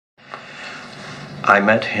I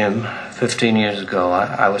met him 15 years ago.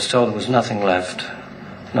 I was told there was nothing left.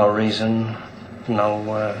 No reason,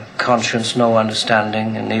 no conscience, no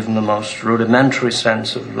understanding, and even the most rudimentary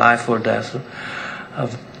sense of life or death,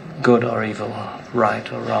 of good or evil,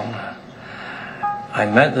 right or wrong. I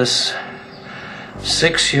met this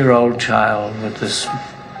 6-year-old child with this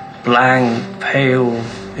blank, pale,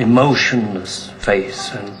 emotionless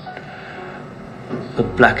face and the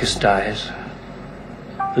blackest eyes,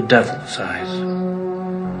 the devil's eyes.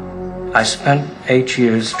 I spent 8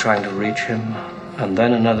 years trying to reach him, and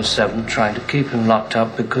then another 7 trying to keep him locked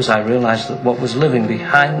up, because I realized that what was living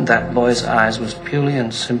behind that boy's eyes was purely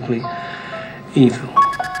and simply evil.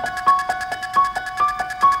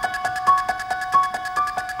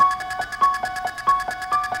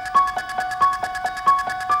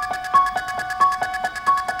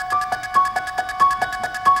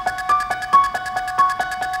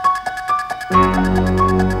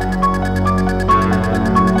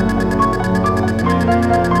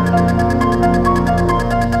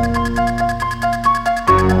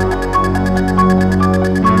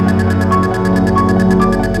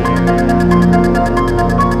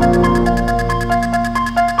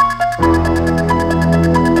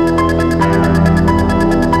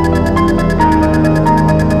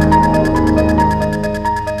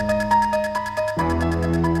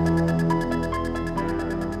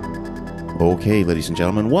 Okay, ladies and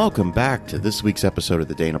gentlemen, welcome back to this week's episode of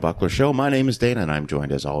the Dana Buckler Show. My name is Dana, and I'm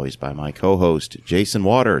joined, as always, by my co-host, Jason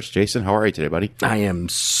Waters. Jason, how are you today, buddy? I am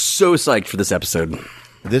so psyched for this episode.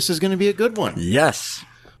 This is going to be a good one. Yes.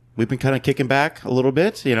 We've been kind of kicking back a little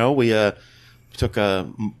bit. You know, we took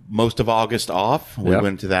most of August off. We went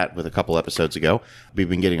into that with a couple episodes ago. We've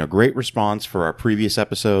been getting a great response for our previous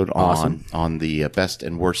episode on the best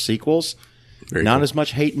and worst sequels. Very Not cool. as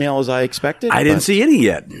much hate mail as I expected. I didn't see any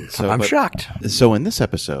yet. I'm shocked. So in this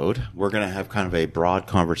episode, we're going to have kind of a broad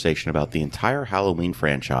conversation about the entire Halloween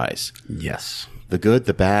franchise. Yes. The good,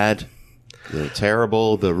 the bad, the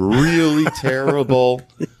terrible, the really terrible.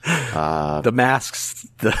 The masks,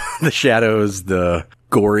 the shadows, the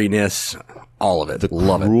goriness, all of it. The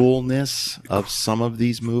Love cruelness of some of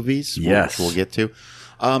these movies. Yes. Which we'll get to.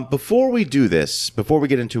 Before we do this, before we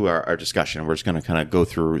get into our discussion, we're just going to kind of go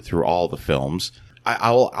through all the films.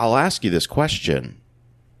 I'll ask you this question,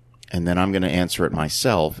 and then I'm going to answer it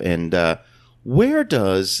myself. And where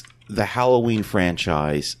does the Halloween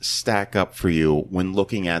franchise stack up for you when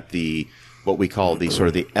looking at what we call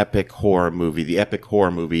the epic horror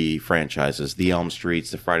movie franchises? The Elm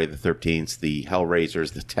Streets, the Friday the 13th, the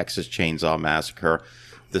Hellraisers, the Texas Chainsaw Massacre,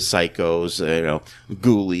 the Psychos,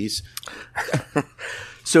 Ghoulies.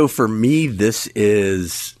 So for me, this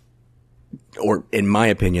is, or in my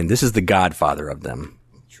opinion, this is the godfather of them.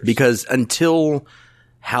 Because until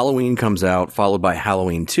Halloween comes out, followed by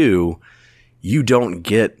Halloween 2, you don't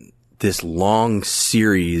get this long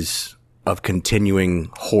series of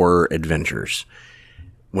continuing horror adventures.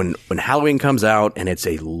 When Halloween comes out and it's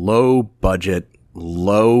a low budget,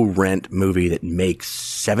 low rent movie that makes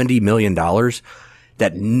 $70 million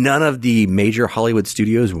that none of the major Hollywood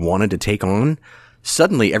studios wanted to take on,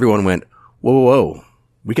 suddenly everyone went, whoa,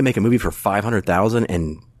 we can make a movie for $500,000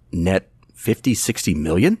 and net 50, 60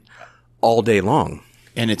 million all day long.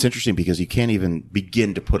 And it's interesting because you can't even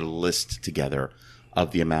begin to put a list together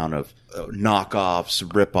of the amount of knockoffs,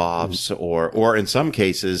 ripoffs, or in some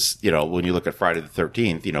cases, when you look at Friday the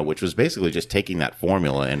 13th, which was basically just taking that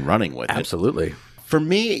formula and running with it. Absolutely. For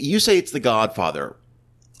me, you say it's The Godfather.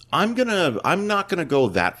 I'm not gonna go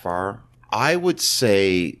that far. I would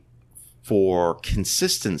say for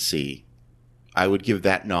consistency, I would give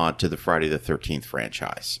that nod to the Friday the 13th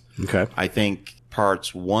franchise. Okay. I think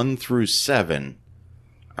parts 1 through 7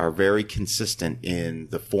 are very consistent in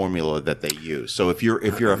the formula that they use. So if you're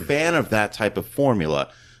a fan of that type of formula,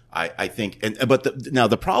 I think, now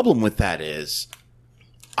the problem with that is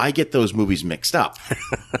I get those movies mixed up.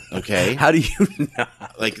 Okay. How do you know?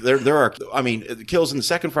 Like there are, the kills in the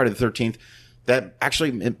second Friday the 13th that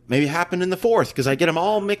actually maybe happened in the fourth because I get them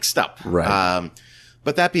all mixed up. Right.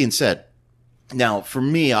 But that being said, now for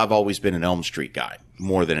me, I've always been an Elm Street guy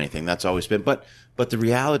more than anything. That's always been, but the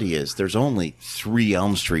reality is there's only 3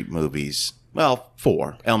 Elm Street movies. Well,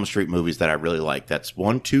 4 Elm Street movies that I really like. That's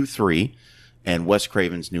 1, 2, 3, and Wes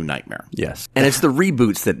Craven's New Nightmare. Yes. And it's the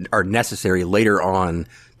reboots that are necessary later on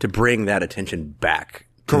to bring that attention back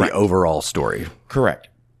to the overall story. Correct.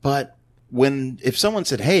 But if someone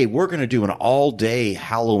said, hey, we're going to do an all-day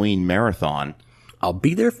Halloween marathon, I'll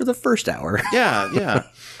be there for the first hour. Yeah.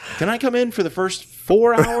 Can I come in for the first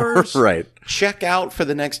 4 hours? Right. Check out for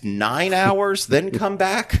the next 9 hours, then come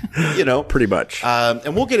back? Pretty much.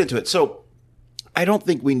 And we'll get into it. So I don't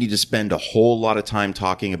think we need to spend a whole lot of time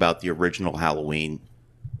talking about the original Halloween.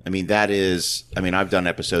 I mean, I've done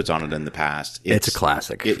episodes on it in the past. It's a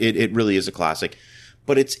classic. It really is a classic.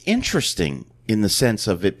 But it's interesting in the sense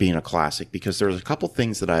of it being a classic because there's a couple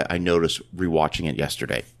things that I noticed rewatching it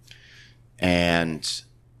yesterday. And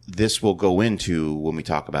this will go into when we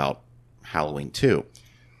talk about Halloween 2,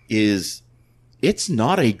 is it's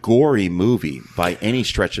not a gory movie by any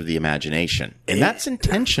stretch of the imagination. And that's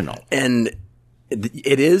intentional. And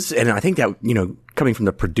it is, and I think that, coming from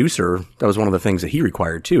the producer, that was one of the things that he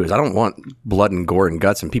required too, is I don't want blood and gore and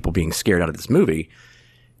guts and people being scared out of this movie.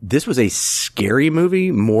 This was a scary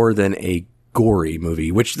movie more than a gory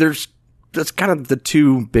movie, which that's kind of the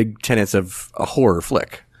two big tenets of a horror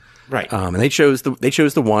flick. Right. And they chose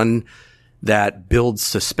the one that builds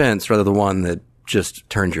suspense rather than the one that just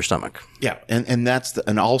turns your stomach. Yeah. And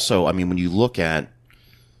and also, I mean, when you look at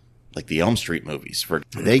like the Elm Street movies,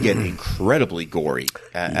 they get incredibly gory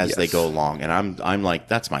as they go along. And I'm like,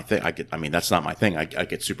 that's my thing. That's not my thing. I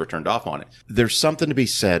get super turned off on it. There's something to be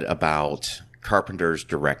said about Carpenter's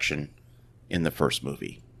direction in the first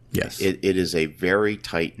movie. Yes. It is a very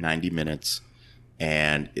tight 90 minutes.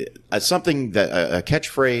 And something that a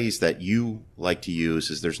catchphrase that you like to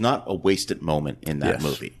use is there's not a wasted moment in that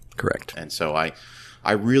movie. Correct. And so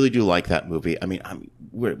I really do like that movie. I mean,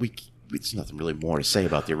 it's nothing really more to say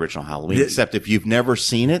about the original Halloween, except if you've never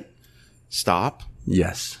seen it, stop.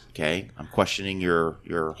 Yes. Okay. I'm questioning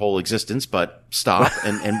your whole existence, but stop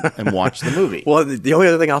and watch the movie. Well, the only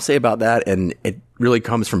other thing I'll say about that, and it really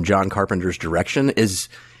comes from John Carpenter's direction, is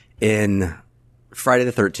in Friday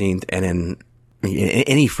the 13th and in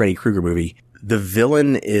any Freddy Krueger movie, the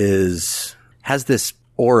villain has this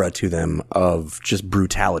aura to them of just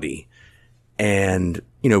brutality. And,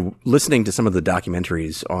 listening to some of the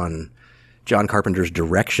documentaries on John Carpenter's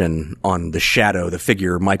direction on the shadow, the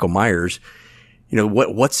figure, Michael Myers,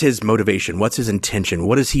 what's his motivation? What's his intention?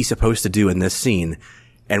 What is he supposed to do in this scene?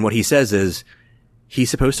 And what he says is he's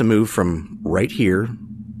supposed to move from right here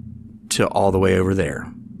to all the way over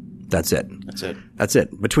there. That's it. That's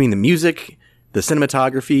it. Between the music, the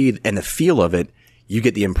cinematography, and the feel of it, you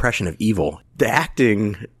get the impression of evil. The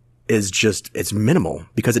acting is it's minimal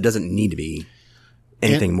because it doesn't need to be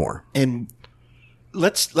anything more. And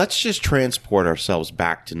let's just transport ourselves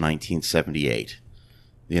back to 1978.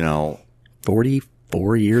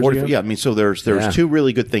 44 years ago? Yeah, I mean, so there's two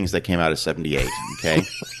really good things that came out of 78, okay?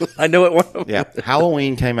 I know it one. Yeah,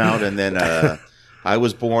 Halloween came out, and then I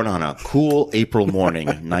was born on a cool April morning,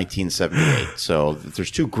 1978. So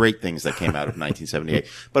there's two great things that came out of 1978.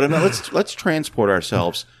 But let's transport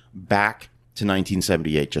ourselves back to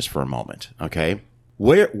 1978 just for a moment, okay?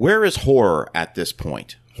 Where is horror at this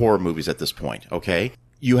point? Horror movies at this point, okay?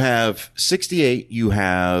 You have 68, you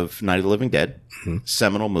have Night of the Living Dead,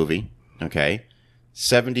 seminal movie, okay?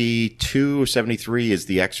 72 or 73 is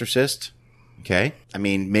The Exorcist, okay? I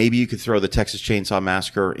mean, maybe you could throw the Texas Chainsaw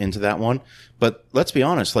Massacre into that one, but let's be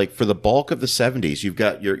honest, like for the bulk of the 70s, you've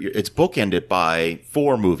got it's bookended by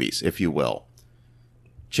 4 movies, if you will.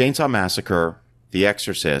 Chainsaw Massacre, The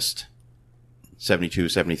Exorcist, 72,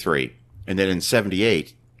 73. And then in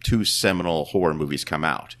 78, 2 seminal horror movies come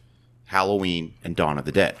out. Halloween and Dawn of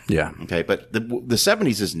the Dead. Yeah. Okay. But the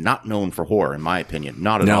 70s is not known for horror, in my opinion.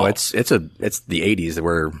 Not at all. No, it's the 80s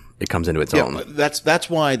where it comes into its own. That's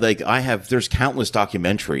why, like, there's countless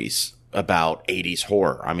documentaries about 80s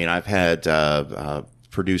horror. I mean, I've had,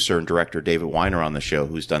 producer and director David Weiner on the show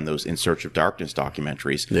who's done those In Search of Darkness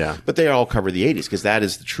documentaries. Yeah. But they all cover the 80s because that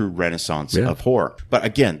is the true renaissance of horror. But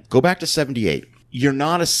again, go back to 78. You're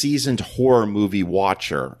not a seasoned horror movie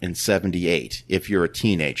watcher in 78 if you're a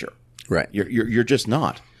teenager. Right. You're just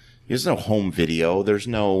not. There's no home video. There's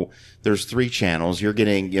 3 channels. You're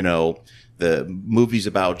getting, the movies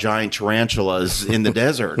about giant tarantulas in the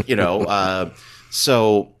desert,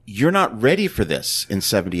 so you're not ready for this in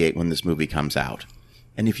 78 when this movie comes out.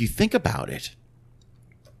 And if you think about it,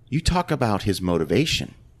 you talk about his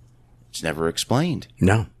motivation. It's never explained.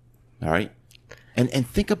 No. All right. And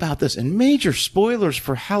think about this. And major spoilers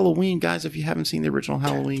for Halloween, guys. If you haven't seen the original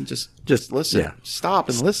Halloween, just listen. Yeah. Stop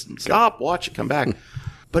and listen. Stop, watch it, come back.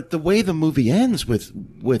 But the way the movie ends with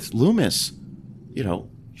Loomis,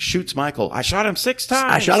 shoots Michael. I shot him 6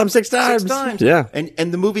 times. I shot him 6 times. 6 times. Yeah.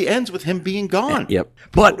 And the movie ends with him being gone. Yep.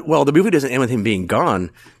 But, the movie doesn't end with him being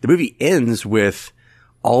gone. The movie ends with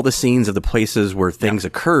all the scenes of the places where things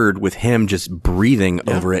occurred with him just breathing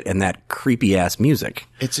over it and that creepy ass music.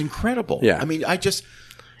 It's incredible. Yeah. I mean,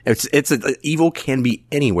 evil can be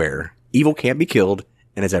anywhere. Evil can't be killed,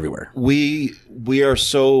 and it's everywhere. We are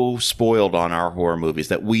so spoiled on our horror movies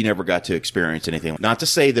that we never got to experience anything. Not to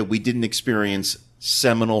say that we didn't experience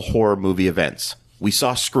seminal horror movie events. We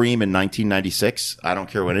saw Scream in 1996. I don't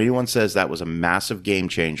care what anyone says. That was a massive game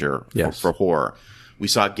changer for horror. We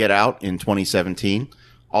saw Get Out in 2017.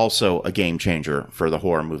 Also a game changer for the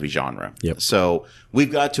horror movie genre. Yep. So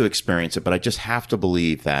we've got to experience it, but I just have to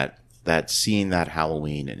believe that seeing that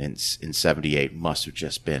Halloween in 78 must have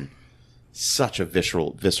just been such a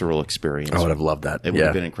visceral experience. I would have loved that. It would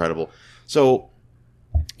have been incredible. So,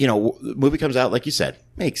 the movie comes out, like you said,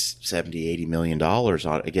 makes $70-80 million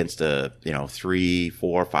against a $300,000,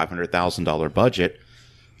 $400,000, $500,000 budget.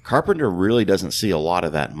 Carpenter really doesn't see a lot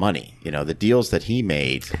of that money. The deals that he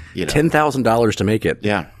made, $10,000 to make it.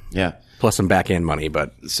 Yeah. Plus some back end money,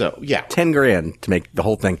 but so yeah, $10,000 to make the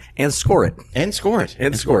whole thing and score it.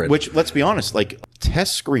 Which, let's be honest, like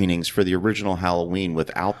test screenings for the original Halloween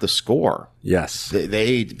without the score. Yes,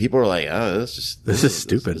 they people are like, oh, this is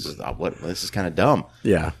stupid. This is kind of dumb.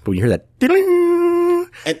 Yeah, but when you hear that,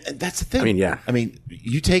 and that's the thing. I mean,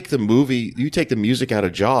 you take the music out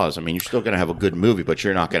of Jaws. I mean, you're still going to have a good movie, but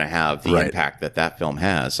you're not going to have the impact that film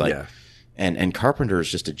has. And Carpenter is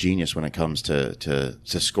just a genius when it comes to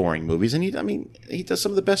scoring movies. And he does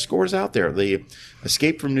some of the best scores out there. The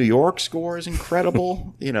Escape from New York score is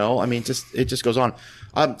incredible. It just goes on.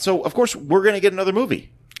 So of course we're going to get another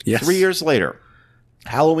movie. Yes. 3 years later,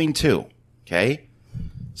 Halloween 2. Okay.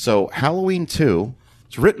 So Halloween 2,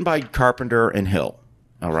 it's written by Carpenter and Hill.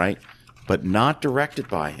 All right. But not directed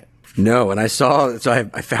by him. No, and I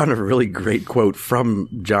found a really great quote from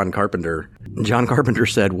John Carpenter. John Carpenter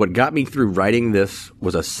said, "What got me through writing this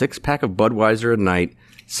was a 6-pack of Budweiser a night,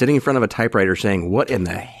 sitting in front of a typewriter saying, 'What in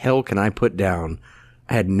the hell can I put down?'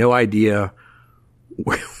 I had no idea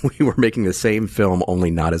we were making the same film,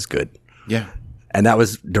 only not as good." Yeah. And that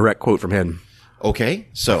was direct quote from him. Okay,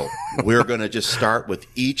 so we're going to just start with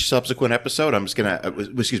each subsequent episode. We're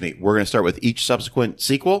going to start with each subsequent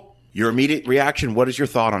sequel. Your immediate reaction, what is your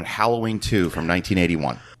thought on Halloween 2 from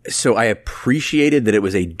 1981? So I appreciated that it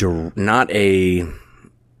was not a,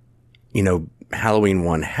 Halloween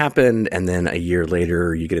 1 happened and then a year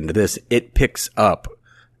later you get into this. It picks up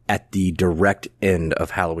at the direct end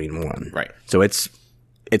of Halloween 1. Right. So it's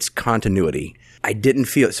continuity. I didn't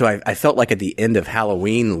feel, so I felt like at the end of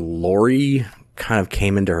Halloween, Laurie kind of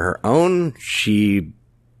came into her own. She,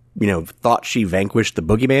 thought she vanquished the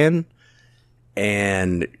boogeyman.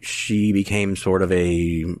 And she became sort of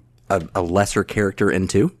a lesser character in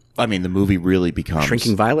 2. I mean, the movie really becomes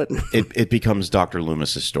Shrinking Violet. It becomes Dr.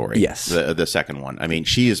 Loomis's story. Yes, the second one. I mean,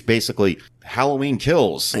 she is basically Halloween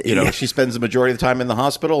Kills. She spends the majority of the time in the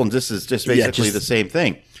hospital, and this is just basically the same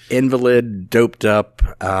thing. Invalid, doped up.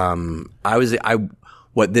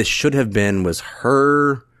 What this should have been was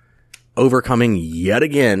her overcoming yet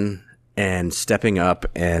again and stepping up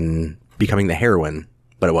and becoming the heroine,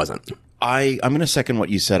 but it wasn't. I'm going to second what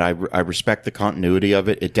you said. I respect the continuity of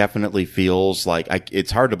it. It definitely feels like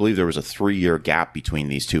it's hard to believe there was a 3-year gap between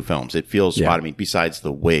these two films. It feels, besides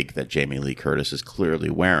the wig that Jamie Lee Curtis is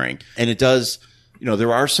clearly wearing. And it does,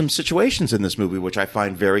 there are some situations in this movie which I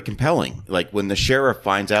find very compelling. Like when the sheriff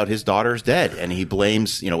finds out his daughter's dead and he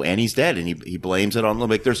blames, Annie's dead and he blames it on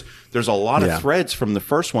Lumick. There's a lot of threads from the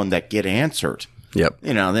first one that get answered. Yep.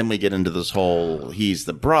 Then we get into this whole, he's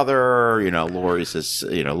the brother, Laurie's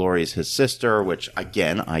his sister, which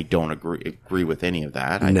again, I don't agree with any of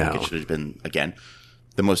that. I think it should have been, again,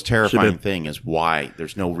 the most terrifying thing is why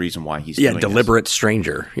there's no reason why he's doing deliberate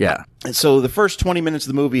stranger. Yeah. And so the first 20 minutes of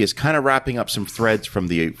the movie is kind of wrapping up some threads from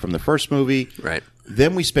the first movie. Right.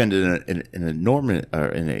 Then we spend an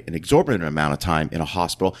exorbitant amount of time in a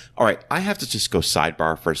hospital. All right, I have to just go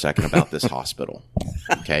sidebar for a second about this hospital.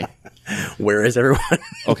 Okay. Where is everyone?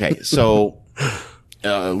 Okay, so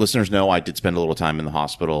listeners know I did spend a little time in the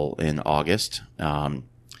hospital in August.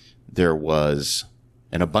 There was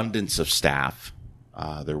an abundance of staff.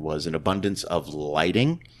 There was an abundance of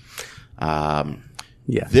lighting.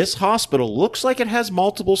 This hospital looks like it has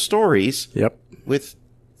multiple stories. Yep. With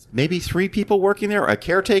maybe 3 people working there, a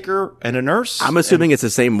caretaker and a nurse. I'm assuming it's the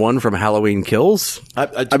same one from Halloween Kills.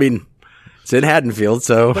 I mean, it's in Haddonfield,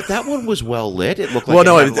 so. But that one was well lit. It looked like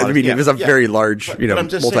it was a very large,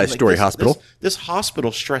 multi-story hospital. This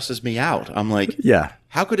hospital stresses me out. I'm like, yeah.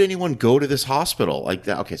 How could anyone go to this hospital like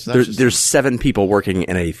that? Okay, so there's 7 people working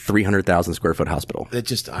in a 300,000 square foot hospital. I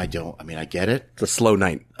get it. It's a slow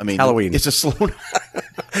night. I mean, Halloween. It's a slow night.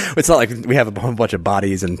 It's not like we have a whole bunch of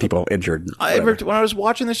bodies and people injured. When I was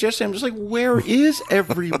watching this yesterday, I'm just like, where is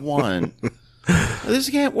everyone? This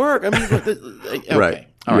can't work. I mean, okay. Right.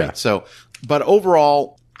 All right. So, but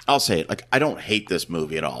overall, I'll say it. Like, I don't hate this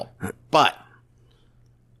movie at all, but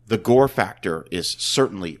the gore factor is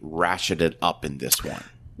certainly ratcheted up in this one.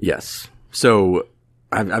 Yes. So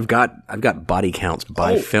I've got body counts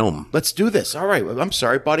by film. Let's do this. All right. I'm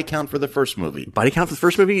sorry. Body count for the first movie. Body count for the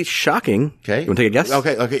first movie is shocking. Okay. You want to take a guess?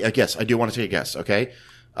 Okay. A guess. I do want to take a guess. Okay.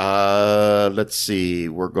 Let's see.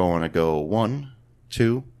 We're going to go 1,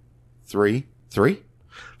 2, 3.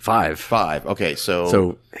 5. Okay.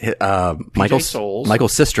 So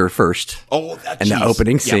Michael's sister first. Oh, and the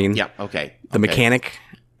opening scene. Yeah. Okay. The mechanic.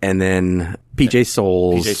 And then PJ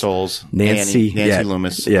Souls. Nancy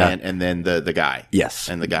Loomis. Yeah. And then the guy. Yes.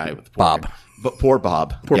 And the guy with Bob. Poor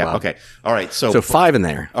Bob. Poor Bob. Okay. All right. So 5 in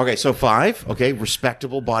there. Okay. So 5. Okay.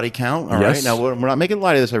 Respectable body count. All Yes. right. Now we're not making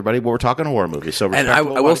light of this, everybody, but we're talking horror movies. So And I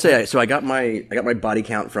will say, so I got my body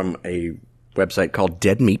count from a website called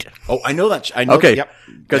Dead Meat. Oh, I know that. I know. Okay.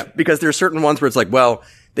 Yep. Because there are certain ones where it's like, well,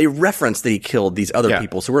 they reference that he killed these other Yeah.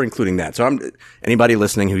 people, so we're including that. So anybody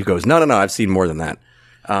listening who goes, no, I've seen more than that.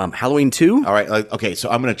 Halloween 2? All right. Okay. So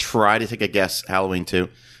I'm going to try to take a guess. Halloween 2.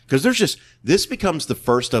 Because this becomes the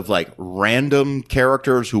first of like random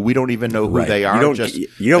characters who we don't even know who they are.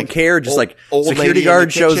 You don't care. Just like old security lady in guard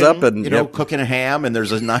the shows kitchen, up and cooking a ham, and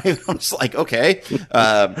there's a knife. I'm just like, okay.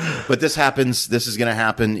 But this happens. This is going to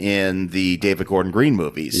happen in the David Gordon Green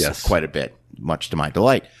movies. Yes. Quite a bit, much to my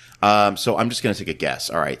delight. So I'm just going to take a guess.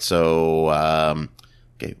 All right. So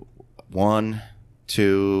okay, 1,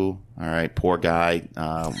 2. All right, poor guy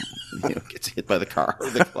gets hit by the car,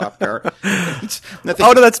 the cop car. Oh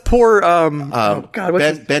no, that's poor. Oh God,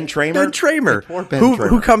 what's Ben Tramer. Ben Tramer, Poor Ben who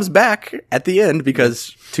Tramer. comes back at the end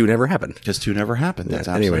because 2 never happened. Because 2 never happened. That's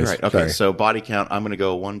Yeah, absolutely anyways, right. Okay, sorry. so body count. I'm going to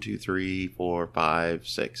go 1, 2, 3, 4, 5,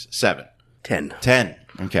 6, 7, 10. 10.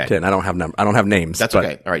 Okay, 10. I don't have names. that's but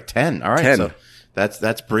okay. All right, 10. All right, 10. so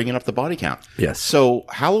that's bringing up the body count. Yes. So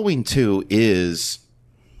Halloween 2 is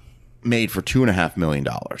made for $2.5 million.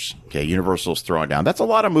 Okay, Universal's throwing down. That's a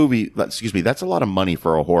lot of That's a lot of money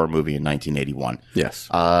for a horror movie in 1981. Yes.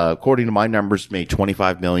 According to my numbers, made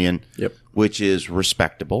 $25 million. Yep. Which is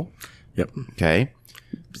respectable. Yep. Okay.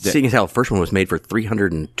 Seeing as how the first one was made for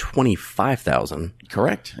 $325,000.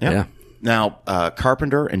 Correct. Yeah. Now,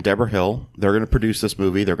 Carpenter and Deborah Hill, they're going to produce this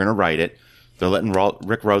movie. They're going to write it. They're letting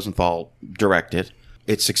Rick Rosenthal direct it.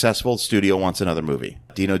 It's successful. The studio wants another movie.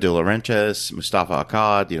 Dino De Laurentiis, Mustafa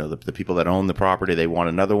Akkad, the people that own the property, they want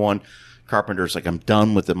another one. Carpenter's like, I'm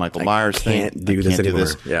done with the Michael Myers thing. can't do this anymore.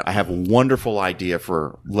 Yeah. I have a wonderful idea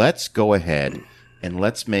let's go ahead and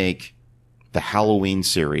let's make the Halloween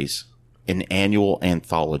series an annual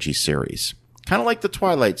anthology series. Kind of like the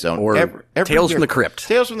Twilight Zone. Or every Tales year- from the Crypt.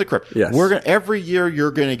 Tales from the Crypt. Yes. Every year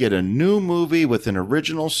you're going to get a new movie with an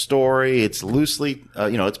original story. It's loosely,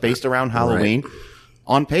 it's based around Halloween. Right.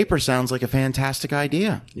 On paper, sounds like a fantastic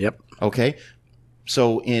idea. Yep. Okay.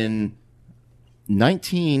 So in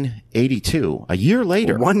 1982, a year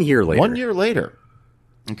later. 1 year later. 1 year later.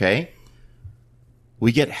 Okay.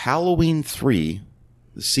 We get Halloween 3,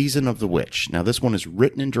 The Season of the Witch. Now, this one is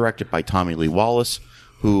written and directed by Tommy Lee Wallace,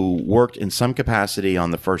 who worked in some capacity on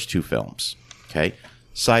the first 2 films. Okay.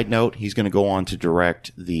 Side note, he's going to go on to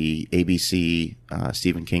direct the ABC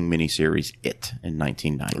Stephen King miniseries It in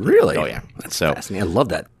 1990. Really? Oh, yeah. That's fascinating. I love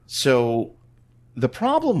that. So the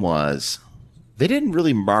problem was they didn't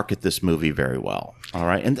really market this movie very well. All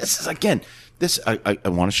right. And this is, again, I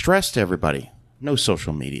want to stress to everybody, no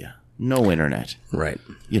social media, no internet. Right.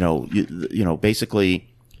 Basically,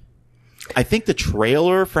 I think the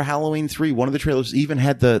trailer for Halloween 3, one of the trailers even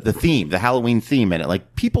had the theme, the Halloween theme in it.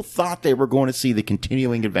 Like, people thought they were going to see the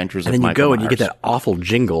continuing adventures of Michael Myers. And then you go and you get that awful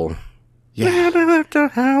jingle. Yeah. That's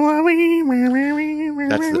the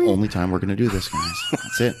only time we're going to do this, guys.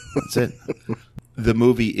 That's it. The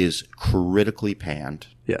movie is critically panned.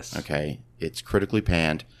 Yes. Okay. It's critically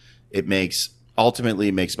panned. Ultimately,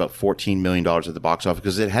 it makes about $14 million at the box office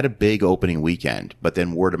because it had a big opening weekend. But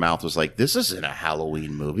then word of mouth was like, this isn't a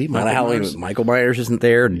Halloween movie. Not a Halloween. Michael Myers isn't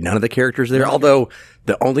there. None of the characters are there. Although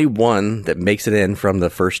the only one that makes it in from the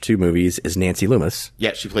first 2 movies is Nancy Loomis.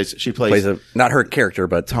 Yeah, she plays not her character,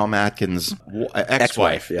 but Tom Atkins'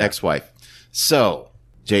 ex-wife. Yeah. Ex-wife. So,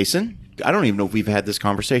 Jason, I don't even know if we've had this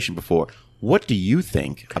conversation before. What do you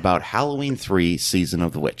think about Halloween 3 Season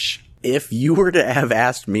of the Witch? If you were to have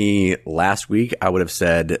asked me last week, I would have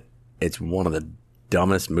said it's one of the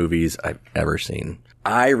dumbest movies I've ever seen.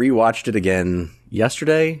 I rewatched it again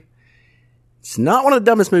yesterday. It's not one of the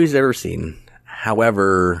dumbest movies I've ever seen.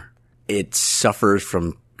 However, it suffers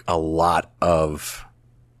from a lot of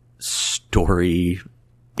story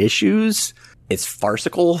issues. It's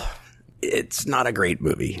farcical. It's not a great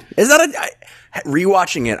movie.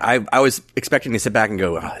 Rewatching it, I was expecting to sit back and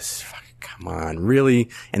go, oh, come on, really?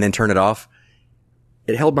 And then turn it off.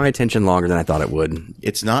 It held my attention longer than I thought it would.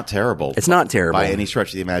 It's not terrible. It's not terrible. By any stretch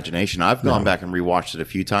of the imagination. I've gone back and rewatched it a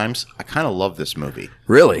few times. I kind of love this movie.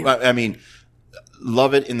 Really? I mean,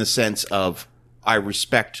 love it in the sense of I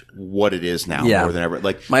respect what it is now more than ever.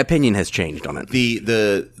 Like, my opinion has changed on it.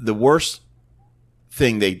 The worst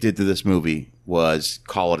thing they did to this movie was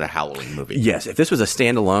call it a Halloween movie. Yes, if this was a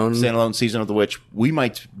standalone Season of the Witch,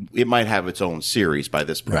 it might have its own series by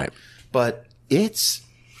this point. Right. But it's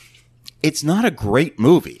not a great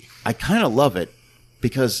movie. I kind of love it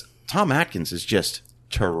because Tom Atkins is just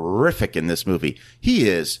terrific in this movie. He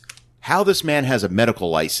is. How this man has a medical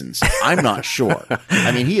license, I'm not sure.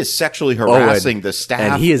 I mean, he is sexually harassing the staff.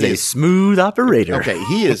 And he is a smooth operator. Okay,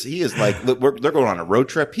 he is like, they're going on a road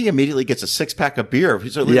trip. He immediately gets a 6-pack of beer.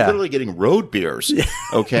 He's literally getting road beers.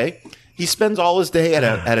 Okay. He spends all his day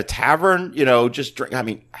at a tavern, just drink. I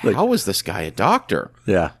mean, how is this guy a doctor?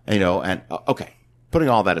 Yeah. And okay, putting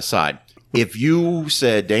all that aside, if you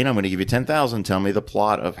said, Dana, I'm going to give you $10,000, tell me the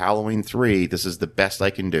plot of Halloween 3, this is the best I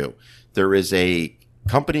can do. There is a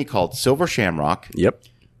company called Silver Shamrock. Yep.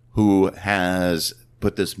 Who has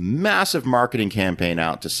put this massive marketing campaign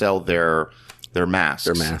out to sell their masks.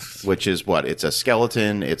 Their masks. Which is what? It's a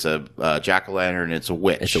skeleton, it's a jack-o'-lantern, and it's a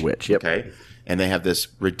witch. It's a witch, yep. Okay. And they have this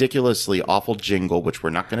ridiculously awful jingle, which we're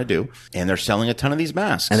not going to do. And they're selling a ton of these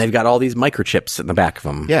masks. And they've got all these microchips in the back of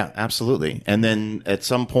them. Yeah, absolutely. And then at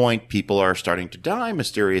some point, people are starting to die,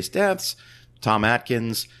 mysterious deaths. Tom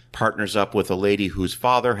Atkins partners up with a lady whose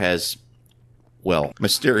father has, well,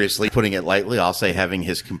 mysteriously, putting it lightly, I'll say having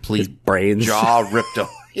his complete brains jaw ripped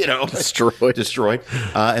off, destroyed.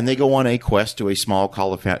 And they go on a quest to a small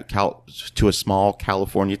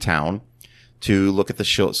California town to look at the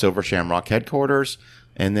Silver Shamrock headquarters.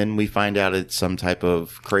 And then we find out it's some type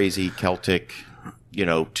of crazy Celtic,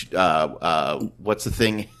 what's the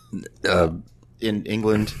thing in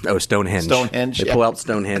England? Oh, Stonehenge. Stonehenge. They pull out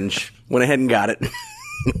Stonehenge. Went ahead and got it.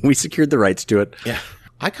 We secured the rights to it. Yeah.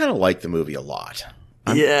 I kind of like the movie a lot.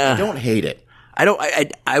 I don't hate it.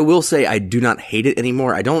 I will say I do not hate it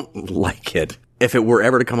anymore. I don't like it. If it were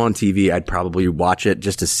ever to come on TV, I'd probably watch it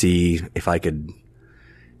just to see if I could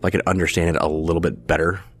understand it a little bit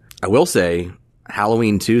better. I will say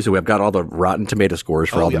Halloween 2, so we've got all the Rotten Tomato scores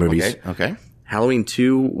for all the movies. Okay. Halloween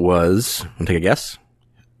 2 was, want to take a guess?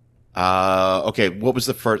 Okay, what was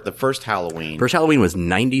the first Halloween? First Halloween was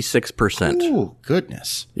 96%. Ooh,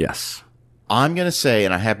 goodness. Yes. I'm going to say,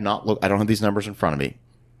 and I have not looked, I don't have these numbers in front of me.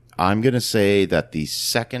 I'm going to say that the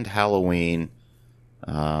second Halloween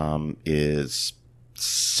is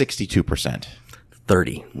 62%.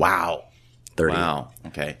 30. Wow. 30. Wow.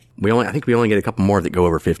 Okay. I think we only get a couple more that go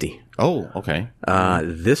over 50. Oh, okay.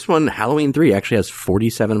 This one, Halloween 3, actually has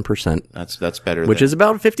 47%. That's better. Which is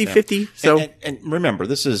about 50-50. So, and remember,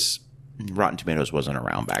 this is Rotten Tomatoes wasn't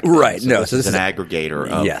around back then. Right. So this is an aggregator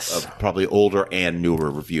of probably older and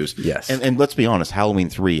newer reviews. Yes. And let's be honest, Halloween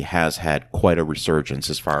 3 has had quite a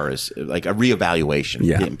resurgence as far as like a reevaluation.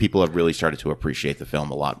 Yeah. And people have really started to appreciate the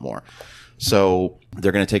film a lot more. So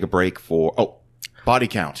they're going to take a break for, body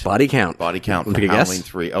count. Body count. For Take a Halloween guess?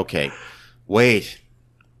 3. Okay. Wait.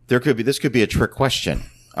 This could be a trick question.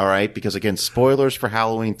 All right. Because again, spoilers for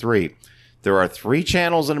Halloween 3. There are 3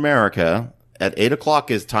 channels in America. At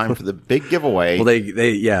 8:00 is time for the big giveaway.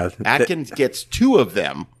 Well, Atkins gets 2 of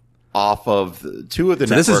them off of 2 of the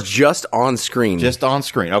networks. This is just on screen. Just on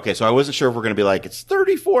screen. Okay, so I wasn't sure if we're going to be like, it's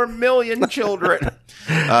 34 million children.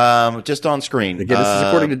 Just on screen. Again, this is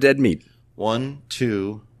according to Dead Meat. 1,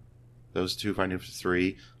 2, those 2 finding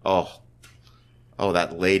 3. Oh,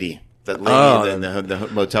 that lady. That lady in the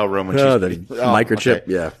motel room. When microchip.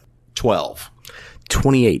 Okay. Yeah. 12.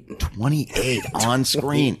 28. 28 on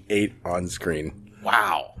screen. 8 on screen.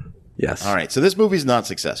 Wow. Yes. All right. So this movie's not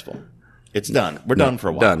successful. It's done. We're done for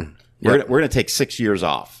a while. Done. We're going to take 6 years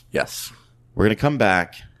off. Yes. We're going to come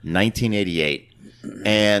back 1988.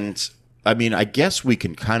 And I mean, I guess we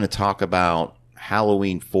can kind of talk about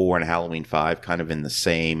Halloween 4 and Halloween 5 kind of in the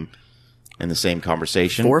same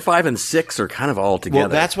conversation. 4, 5, and 6 are kind of all together.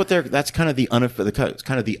 Well, that's kind of the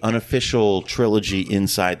unofficial trilogy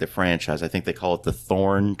inside the franchise. I think they call it the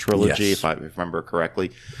Thorn trilogy, Yes. if I remember correctly.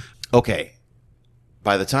 Okay.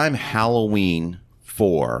 By the time Halloween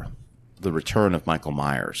 4, The Return of Michael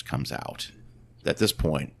Myers comes out, at this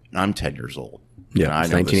point, I'm 10 years old. Yeah, I it's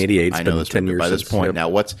know 1988. I know this 10 years by this since, point. yep. Now,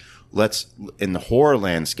 let's in the horror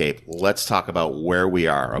landscape, let's talk about where we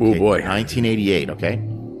are. Okay? Oh, boy. 1988, okay?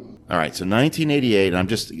 All right, so 1988, I'm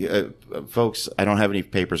just, folks, I don't have any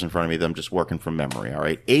papers in front of me. I'm just working from memory, all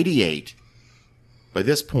right? 88, by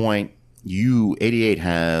this point, 88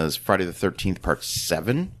 has Friday the 13th, Part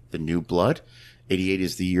 7, The New Blood. 88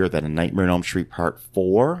 is the year that A Nightmare on Elm Street Part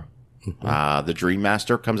 4 The Dream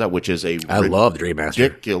Master comes out, which is I love the Dream Master.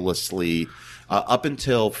 ridiculously up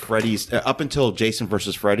until Jason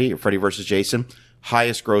versus Freddy, or Freddy versus Jason,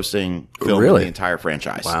 highest grossing film in the entire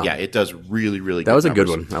franchise. Wow. Yeah, it does really, really. That was a good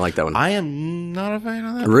one. I like that one. I am not a fan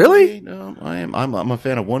of that. Really? No, I am. I'm a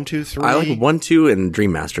fan of 1, 2, 3. I like 1, 2, and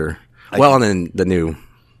Dream Master. And then the new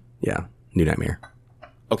Nightmare.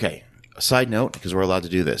 Okay. A side note, because we're allowed to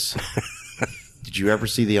do this. Did you ever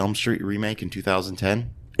see the Elm Street remake in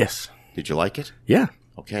 2010? Yes. Did you like it? Yeah.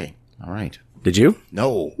 Okay. All right. Did you?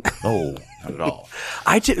 No, not at all.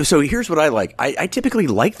 So here's what I like. I typically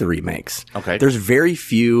like the remakes. Okay. There's very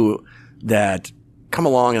few that come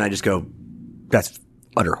along and I just go, that's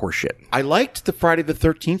utter horseshit. I liked the Friday the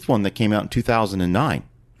 13th one that came out in 2009.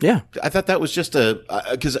 Yeah. I thought that was just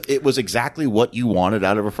because it was exactly what you wanted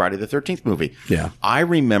out of a Friday the 13th movie. Yeah. I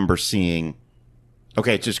remember seeing.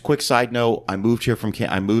 Okay, just quick side note. I moved to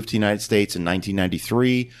the United States in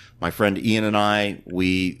 1993. My friend Ian and I,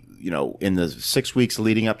 in the 6 weeks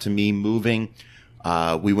leading up to me moving,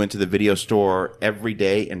 we went to the video store every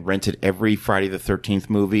day and rented every Friday the 13th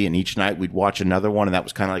movie. And each night we'd watch another one. And that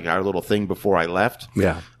was kind of like our little thing before I left.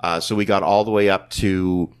 Yeah. So we got all the way up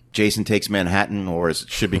to Jason Takes Manhattan, or as it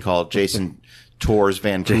should be called, Jason Tours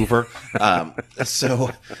Vancouver. But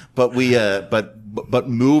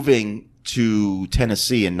moving to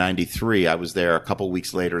Tennessee in 93, I was there a couple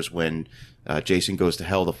weeks later is when Jason Goes to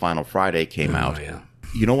Hell, The Final Friday came out. Yeah.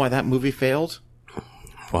 You know why that movie failed?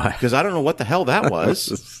 Why? Because I don't know what the hell that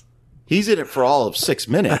was. He's in it for all of 6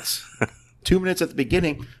 minutes. 2 minutes at the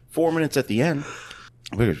beginning, 4 minutes at the end.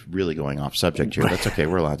 We're really going off subject here. That's okay.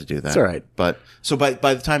 We're allowed to do that. That's all right. But so by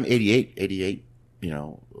the time 88,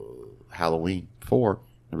 Halloween 4,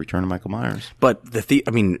 The Return of Michael Myers. But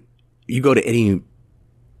you go to any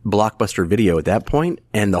Blockbuster video at that point,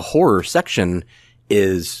 and the horror section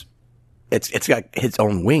it's got its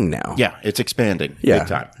own wing now. Yeah, it's expanding big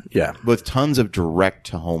time. Yeah. With tons of direct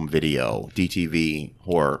to home video, DTV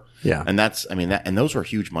horror. Yeah. And and those were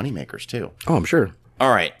huge moneymakers too. Oh, I'm sure. All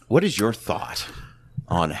right. What is your thought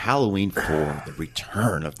on Halloween 4, The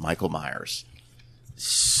Return of Michael Myers?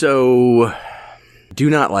 So, do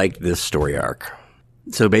not like this story arc.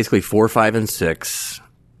 So basically 4, 5, and 6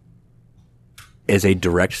 is a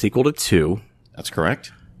direct sequel to 2. That's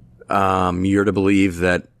correct. You're to believe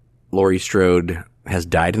that Laurie Strode has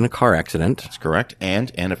died in a car accident. That's correct.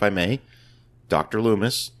 And if I may, Dr.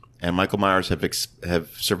 Loomis and Michael Myers have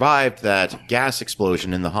survived that gas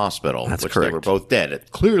explosion in the hospital. That's which correct. They were both dead.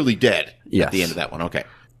 Clearly dead Yes. at the end of that one. Okay.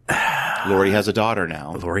 Laurie has a daughter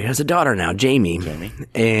now. Laurie has a daughter now, Jamie. Danielle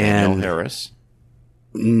And Harris.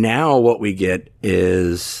 now what we get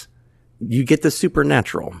is you get the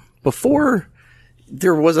supernatural. Before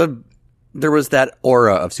there was that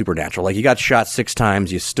aura of supernatural. Like you got shot 6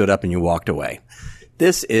 times, you stood up and you walked away.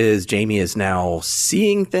 This is Jamie is now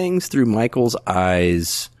seeing things through Michael's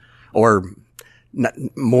eyes, or not,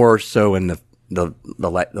 more so in the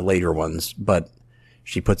later ones. But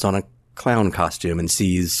she puts on a clown costume and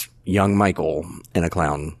sees young Michael in a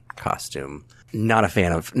clown costume. Not a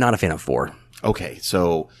fan of 4. Okay,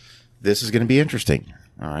 so this is going to be interesting.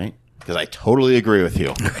 All right. Because I totally agree with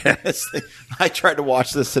you. I tried to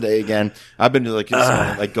watch this today again. I've been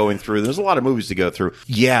going through. There's a lot of movies to go through.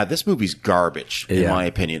 Yeah, this movie's garbage, in my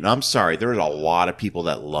opinion. I'm sorry. There's a lot of people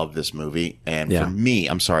that love this movie. And for me,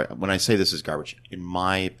 I'm sorry. When I say this is garbage, in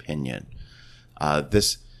my opinion,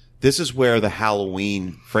 this is where the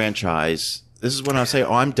Halloween franchise, this is when I say,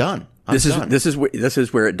 oh, I'm done. This is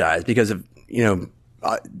where it dies, because of,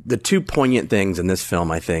 the two poignant things in this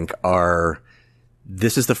film, I think, are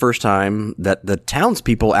this is the first time that the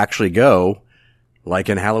townspeople actually go, like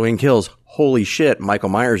in Halloween Kills, holy shit, Michael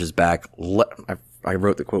Myers is back. I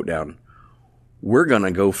wrote the quote down. We're going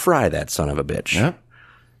to go fry that son of a bitch. Yeah.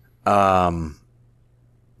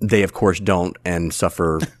 They, of course, don't and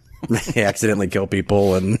suffer. They accidentally kill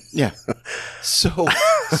people. And yeah. So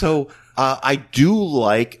I do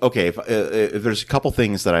like, okay, if there's a couple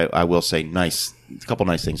things that I will say a couple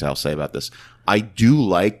nice things I'll say about this. I do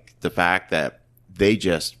like the fact that they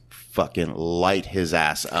just fucking light his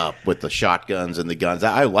ass up with the shotguns and the guns.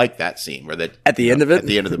 I like that scene where at the end of it, at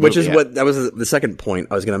the end of the movie, which is what that was the second point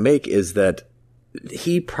I was going to make, is that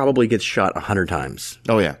he probably gets shot 100 times.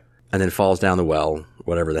 Oh yeah, and then falls down the well,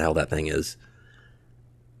 whatever the hell that thing is,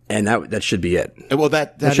 and that should be it. Well,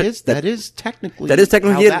 that is technically and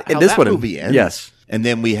this one movie ends. Yes, and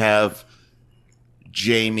then we have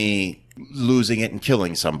Jamie losing it and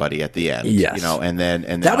killing somebody at the end. Yes. And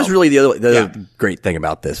that was really the other great thing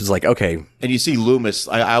about this. Is like, okay. And you see Loomis,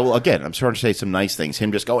 I will, again, I'm starting to say some nice things.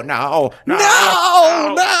 Him just going, no.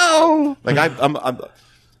 Like I'm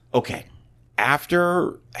okay.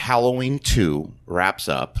 after Halloween 2 wraps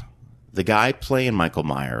up, the guy playing Michael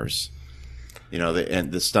Myers,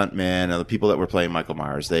 and the stuntman and the people that were playing Michael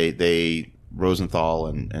Myers, they Rosenthal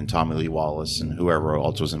and Tommy Lee Wallace and whoever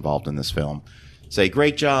else was involved in this film say,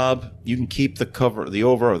 great job. You can keep the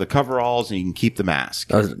coveralls, and you can keep the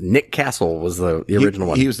mask. Nick Castle was the original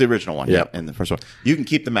one. He was the original one. Yep. Yeah, in the first one. You can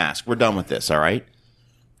keep the mask. We're done with this. All right.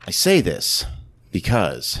 I say this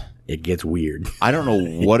because it gets weird. I don't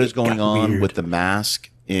know what is going on with the mask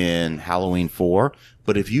in Halloween 4,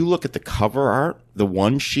 but if you look at the cover art, the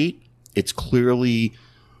one sheet, it's clearly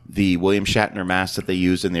the William Shatner mask that they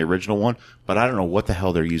used in the original one, but I don't know what the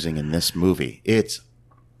hell they're using in this movie. It's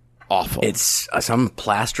awful. It's some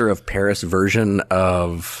plaster of Paris version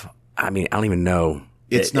of, I don't even know.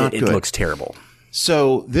 It's not good. It looks terrible.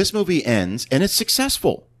 So this movie ends, and it's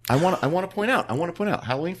successful. I want to point out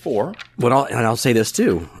Halloween 4. I'll say this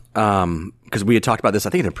too, because we had talked about this, I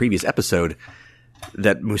think, in a previous episode,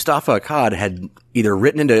 that Mustafa Akkad had either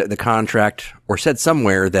written into the contract or said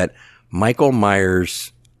somewhere that Michael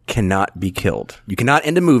Myers cannot be killed. You cannot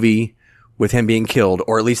end a movie with him being killed,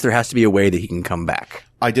 or at least there has to be a way that he can come back.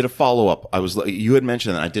 I did a follow-up. You had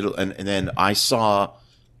mentioned that. I did, and then I saw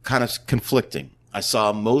kind of conflicting. I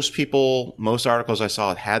saw most articles I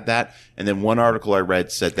saw had that, and then one article I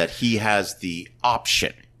read said that he has the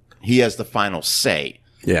option. He has the final say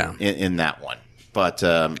in that one. But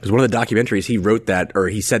because one of the documentaries, he wrote that, or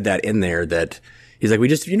he said that in there, that he's like, we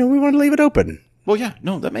want to leave it open. Well, yeah,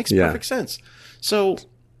 no, that makes perfect sense. So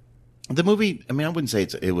the movie, I wouldn't say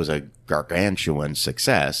it was a gargantuan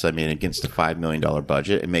success. Against a $5 million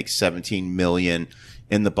budget, it makes $17 million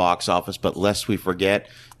in the box office. But lest we forget,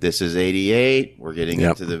 this is 88. We're getting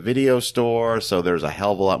into the video store. So there's a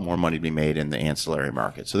hell of a lot more money to be made in the ancillary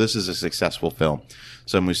market. So this is a successful film.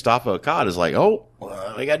 So Mustafa Akkad is like,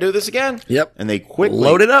 we got to do this again. Yep. And they quickly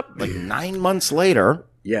load it up. Like 9 months later.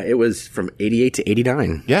 Yeah, it was from 88 to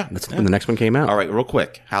 89. Yeah. That's when the next one came out. All right, real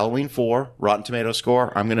quick. Halloween 4, Rotten Tomato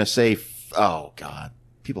score. I'm going to say, oh, God.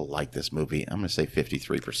 People like this movie. I'm going to say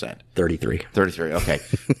 53%. 33. 33, okay.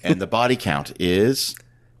 And the body count is?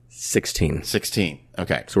 16. 16,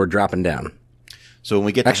 okay. So we're dropping down. So when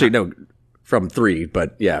we get Actually, no, from 3,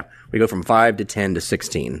 but yeah. We go from 5 to 10 to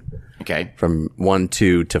 16. Okay. From 1,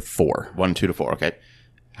 2 to 4. 1, 2 to 4, okay.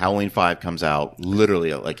 Halloween 5 comes out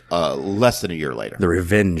literally less than a year later. The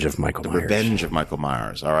Revenge of Michael Myers. Revenge of Michael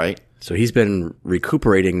Myers, all right? So he's been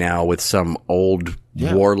recuperating now with some old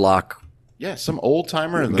warlock. Yeah, some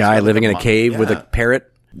old-timer. Guy living in a cave with a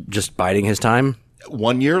parrot, just biding his time.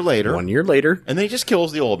 1 year later. 1 year later. And then he just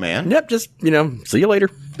kills the old man. Yep, just, see you later.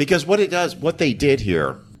 Because what they did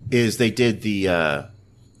here is they did the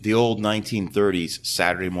old 1930s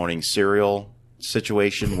Saturday morning serial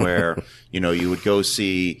situation where, you would go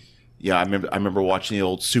see, I remember watching the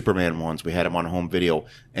old Superman ones. We had them on home video,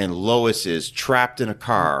 and Lois is trapped in a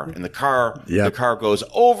car, and the car goes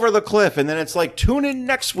over the cliff, and then it's like, tune in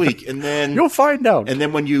next week, and then you'll find out. And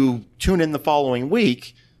then when you tune in the following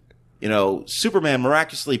week, Superman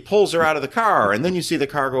miraculously pulls her out of the car, and then you see the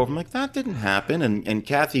car go over. I'm like, that didn't happen. And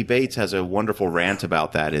Kathy Bates has a wonderful rant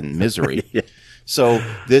about that in Misery. Yeah. So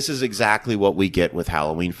this is exactly what we get with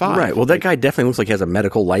Halloween 5. Right. Well, that guy definitely looks like he has a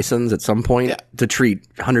medical license at some point to treat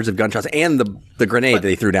hundreds of gunshots and the grenade that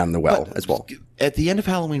they threw down the well as well. At the end of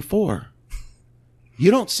Halloween 4, you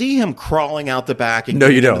don't see him crawling out the back and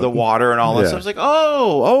getting into the water and all that stuff. I was like,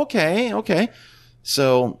 oh, okay.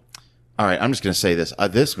 So, all right, I'm just going to say this.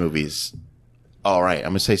 This movie's all right. I'm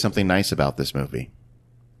going to say something nice about this movie.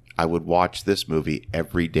 I would watch this movie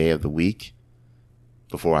every day of the week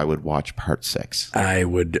before I would watch part 6. I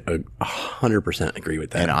would 100% agree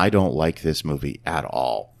with that. And I don't like this movie at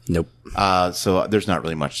all. Nope. So there's not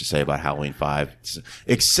really much to say about Halloween 5,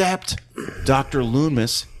 except Dr.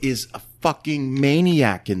 Loomis is a fucking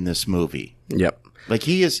maniac in this movie. Yep. Like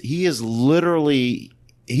he is literally,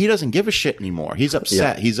 he doesn't give a shit anymore. He's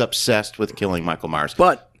upset. Yeah. He's obsessed with killing Michael Myers.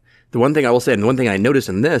 But the one thing I will say, and the one thing I noticed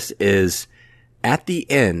in this is at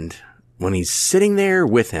the end, when he's sitting there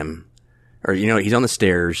with him, or, he's on the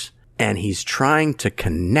stairs and he's trying to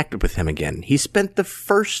connect with him again. He spent the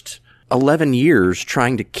first 11 years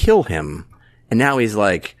trying to kill him. And now he's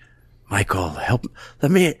like, Michael, let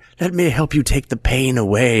me help you take the pain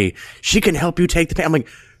away. She can help you take the pain. I'm like,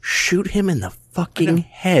 shoot him in the fucking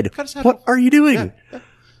head. What are you doing?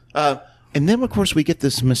 Yeah. And then, of course, we get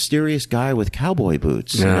this mysterious guy with cowboy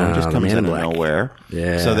boots. Just comes out of nowhere.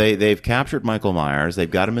 Yeah. So they've captured Michael Myers. They've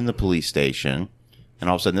got him in the police station. And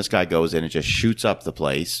all of a sudden, this guy goes in and just shoots up the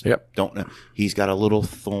place. Yep. Don't know. He's got a little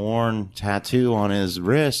thorn tattoo on his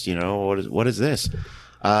wrist. What is this?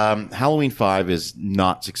 Halloween 5 is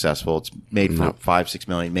not successful. It's made for 5-6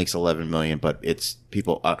 million, makes 11 million, but it's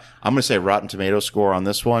people. I'm going to say Rotten Tomatoes score on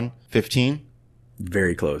this one 15.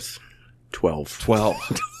 Very close. 12. 12.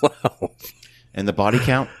 And the body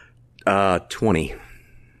count 20.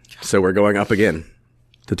 So we're going up again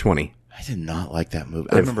to 20. I did not like that movie.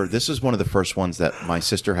 I remember this is one of the first ones that my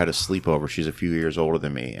sister had a sleepover. She's a few years older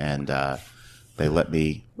than me, and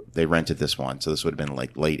they rented this one. So this would have been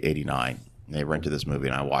like late '89. They rented this movie,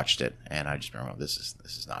 and I watched it, and I just remember this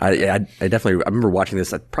is not. I definitely remember watching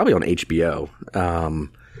this probably on HBO,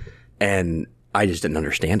 and I just didn't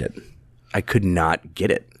understand it. I could not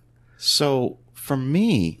get it. So for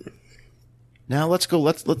me, now let's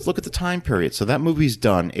look at the time period. So that movie's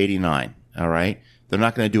done '89. All right, they're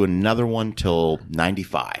not going to do another one till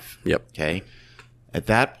 '95. Yep. Okay. At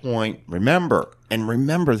that point, remember,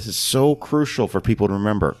 this is so crucial for people to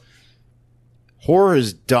remember. Horror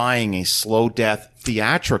is dying a slow death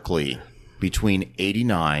theatrically between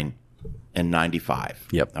 89 and 95.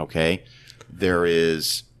 Yep. Okay. There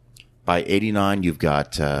is, by 89, you've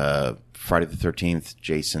got Friday the 13th,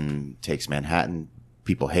 Jason Takes Manhattan.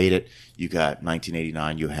 People hate it. You got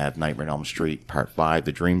 1989, you have Nightmare on Elm Street, Part 5,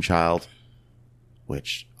 The Dream Child,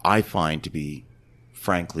 which I find to be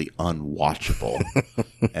frankly unwatchable.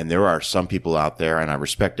 And there are some people out there, and I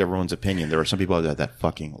respect everyone's opinion, there are some people out there that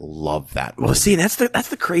fucking love that movie. Well, see, that's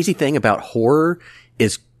the crazy thing about horror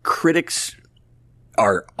is critics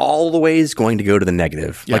are all the ways going to go to the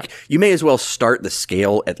negative. Yeah. Like, you may as well start the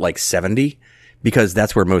scale at like 70 because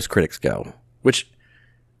that's where most critics go, which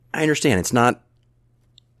I understand. It's not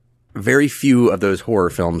very few of those horror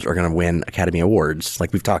films are going to win Academy Awards,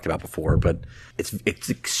 like we've talked about before, but it's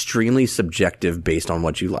extremely subjective based on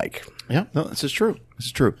what you like. Yeah, no, this is true. This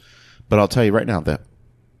is true. But I'll tell you right now that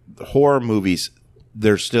the horror movies,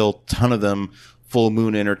 there's still a ton of them. Full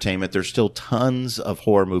Moon Entertainment, there's still tons of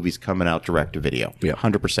horror movies coming out direct to video. Yeah.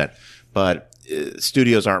 100%. But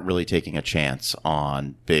studios aren't really taking a chance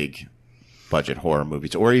on big budget horror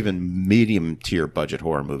movies or even medium tier budget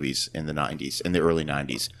horror movies in the 90s, in the early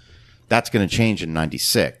 90s. That's going to change in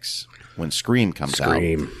 96 when Scream comes out.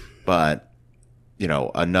 But, you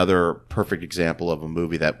know, another perfect example of a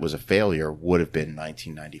movie that was a failure would have been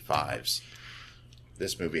 1995's.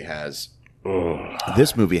 This movie has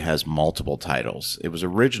multiple titles. It was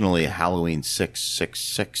originally Halloween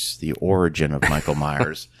 666, The Origin of Michael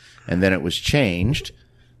Myers. And then it was changed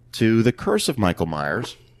to The Curse of Michael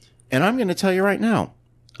Myers. And I'm going to tell you right now,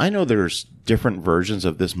 I know there's different versions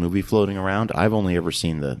of this movie floating around. I've only ever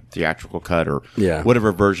seen the theatrical cut or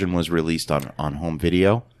whatever version was released on home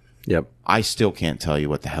video. Yep. I still can't tell you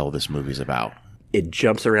what the hell this movie's about. It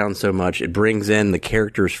jumps around so much. It brings in the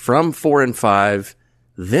characters from 4 and 5,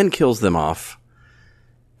 then kills them off,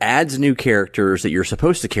 adds new characters that you're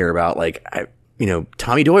supposed to care about. Like,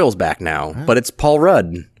 Tommy Doyle's back now, but it's Paul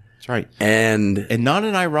Rudd. That's right. And not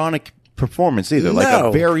an ironic performance either, like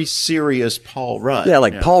a very serious Paul Rudd. Yeah,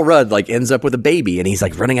 like Paul Rudd ends up with a baby and he's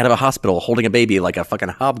like running out of a hospital holding a baby like a fucking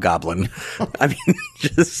hobgoblin. I mean,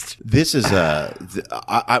 just this is it's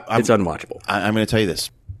unwatchable. I'm going to tell you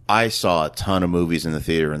this. I saw a ton of movies in the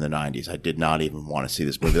theater in the 90s. I did not even want to see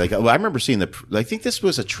this movie. Like, I remember seeing I think this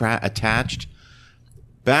was attached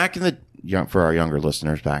back in the for our younger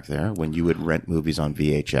listeners back there, when you would rent movies on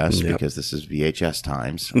VHS, because this is VHS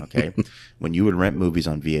times, okay? When you would rent movies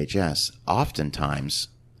on VHS, oftentimes,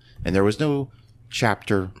 and there was no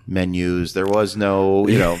chapter menus, there was no,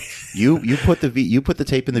 you put the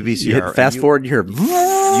tape in the VCR. You hit fast forward, you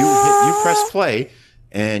press play,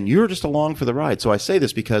 and you're just along for the ride. So I say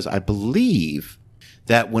this because I believe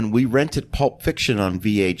that when we rented Pulp Fiction on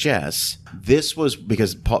VHS, this was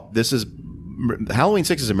because Halloween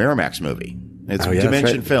 6 is a Miramax movie. It's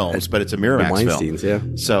Dimension Films, but it's a Miramax film. Yeah.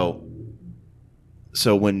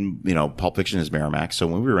 So when, Pulp Fiction is Miramax. So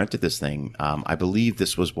when we rented this thing, I believe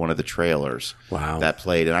this was one of the trailers that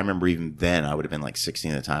played. And I remember even then I would have been like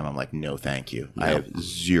 16 at the time. I'm like, no, thank you. No. I have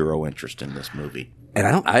zero interest in this movie. And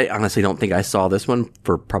I honestly don't think I saw this one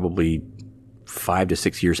for probably 5 to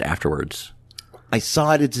 6 years afterwards. I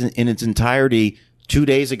saw it in its entirety 2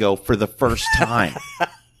 days ago for the first time.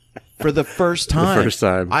 For the first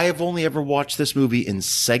time. I have only ever watched this movie in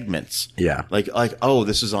segments. Yeah. Like,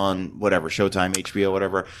 this is on whatever, Showtime, HBO,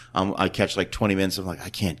 whatever. I catch like 20 minutes. I'm like, I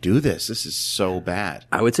can't do this. This is so bad.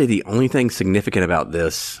 I would say the only thing significant about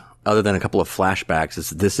this, other than a couple of flashbacks,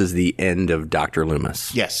 is this is the end of Dr.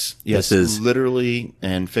 Loomis. Yes. This is literally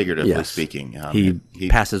and figuratively speaking. He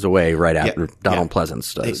passes away right after Donald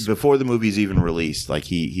Pleasance does. Before the movie's even released, like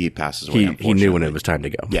he passes away. He knew when it was time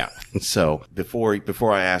to go. Yeah. So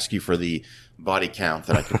before I ask you for the body count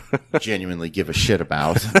that I could genuinely give a shit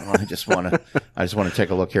about. I just want to take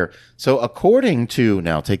a look here. So according to,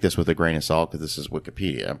 now take this with a grain of salt because this is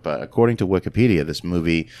Wikipedia, but according to Wikipedia, this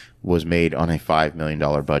movie was made on a $5 million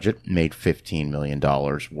budget, made $15 million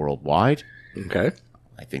worldwide. Okay.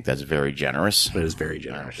 I think that's very generous. It is very I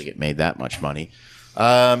don't generous. think it made that much money.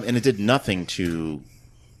 And it did nothing to,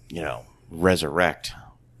 resurrect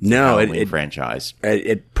the Halloween franchise.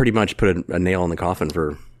 It pretty much put a nail in the coffin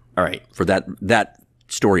for All right. that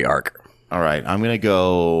story arc. All right. I'm going to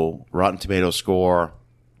go Rotten Tomatoes score.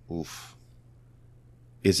 Oof.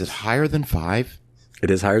 Is it higher than 5? It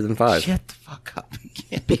is higher than 5. Shut the fuck up. It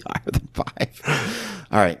can't be higher than 5.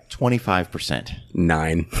 All right. 25%.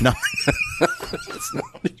 9. No. It's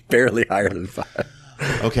barely higher than 5.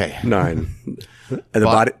 Okay. 9. And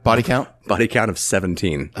the body count? body count of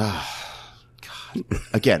 17.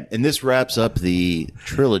 Again, and this wraps up the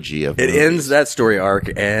trilogy of It movies. ends that story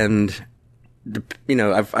arc, and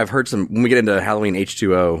I've heard some when we get into Halloween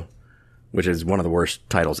H2O, which is one of the worst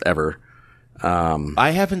titles ever.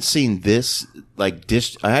 I haven't seen this I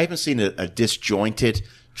haven't seen a disjointed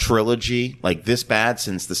trilogy like this bad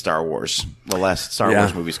since the last Star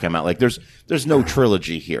Wars movies came out. Like there's no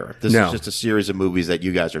trilogy here. This is just a series of movies that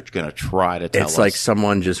you guys are going to try to tell us. It's like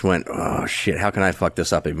someone just went, oh shit, how can I fuck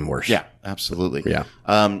this up even worse? Yeah, absolutely. Yeah.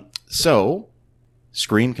 So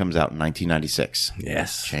Scream comes out in 1996.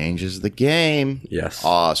 Yes. Changes the game. Yes.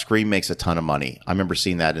 Scream makes a ton of money. I remember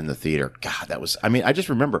seeing that in the theater. God, I just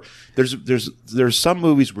remember there's some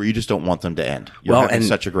movies where you just don't want them to end. You're having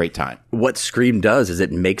such a great time. What Scream does is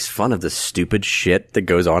it makes fun of the stupid shit that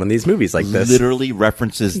goes on in these movies like this. Literally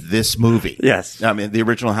references this movie. Yes. I mean, the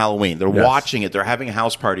original Halloween. They're watching it. They're having a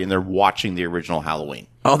house party and they're watching the original Halloween.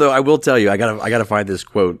 Although I will tell you, I gotta find this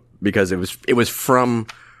quote because it was from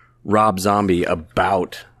Rob Zombie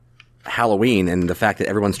about Halloween and the fact that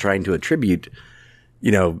everyone's trying to attribute,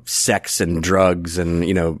 sex and drugs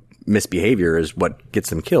and, misbehavior is what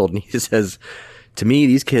gets them killed. And he says, to me,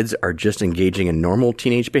 these kids are just engaging in normal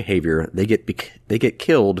teenage behavior. They get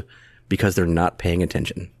killed because they're not paying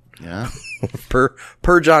attention. Yeah.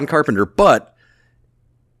 per John Carpenter, but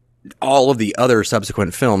all of the other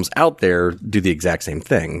subsequent films out there do the exact same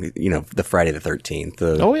thing. The Friday the 13th.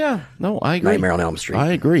 Oh yeah, no, I agree. Nightmare on Elm Street.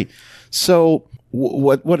 I agree. So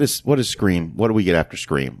what is Scream? What do we get after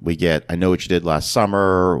Scream? We get I Know What You Did Last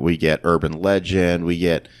Summer. We get Urban Legend. We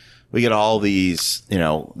get all these,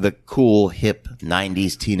 the cool hip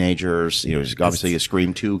 90s teenagers. Obviously a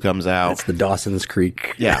Scream 2 comes out. It's the Dawson's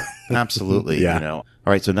Creek. Yeah, absolutely. Yeah. All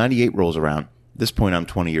right, so 98 rolls around. At this point, I'm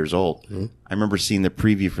 20 years old. Mm-hmm. I remember seeing the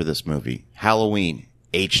preview for this movie. Halloween,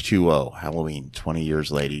 H2O. Halloween, 20 years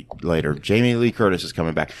later. Jamie Lee Curtis is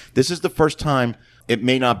coming back. This is the first time. It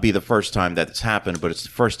may not be the first time that it's happened, but it's the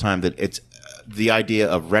first time that it's the idea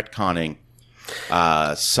of retconning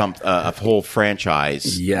a whole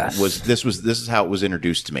franchise. Yes. This is how it was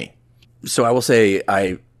introduced to me. So I will say,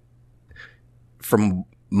 from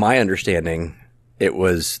my understanding,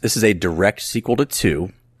 this is a direct sequel to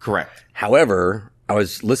 2. Correct. However, I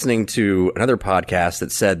was listening to another podcast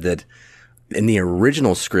that said that in the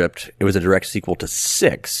original script, it was a direct sequel to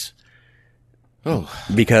 6. Oh,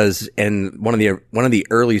 because in one of the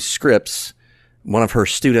early scripts, one of her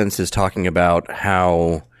students is talking about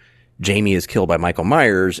how Jamie is killed by Michael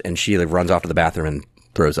Myers, and she runs off to the bathroom and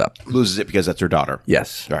throws up. Loses it because that's her daughter.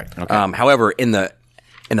 Yes. Right. Okay. However, in the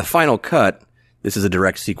final cut, this is a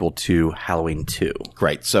direct sequel to Halloween 2.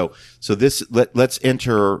 Great. So this let's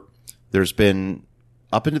enter. There's been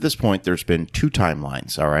up until this point. There's been 2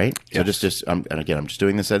 timelines. All right. So yes. and again, I'm just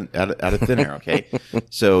doing this out of thin air. Okay.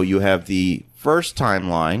 So you have the first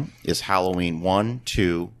timeline is Halloween 1,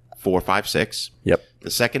 2, 4, 5, 6. Yep.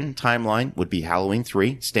 The second timeline would be Halloween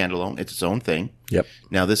 3, standalone. It's its own thing. Yep.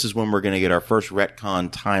 Now this is when we're going to get our first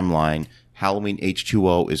retcon timeline. Halloween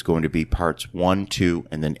H2O is going to be parts 1, 2,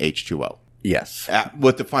 and then H2O. Yes.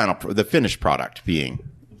 With the finished product being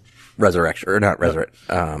Resurrection, or not Resurrect.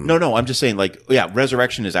 No, I'm just saying,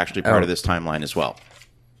 Resurrection is actually part of this timeline as well.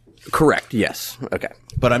 Correct. Yes. Okay.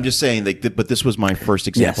 But I'm just saying, but this was my first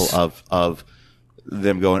example of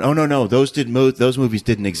them going, oh no, those movies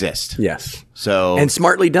didn't exist. Yes. So and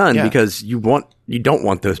smartly done because you don't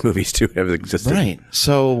want those movies to have existed. Right.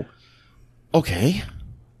 So, okay.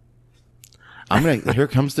 Here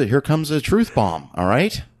comes the truth bomb. All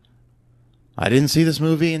right. I didn't see this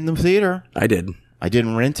movie in the theater. I did. I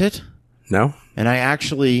didn't rent it. No. And I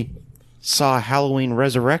actually saw Halloween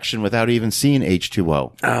Resurrection without even seeing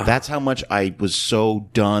H2O. Oh. That's how much I was so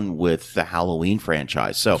done with the Halloween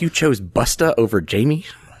franchise. So you chose Busta over Jamie?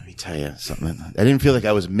 let me tell you something. I didn't feel like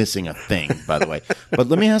I was missing a thing, by the way. But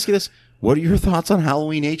let me ask you this. What are your thoughts on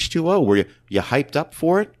Halloween H2O? Were you hyped up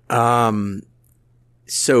for it?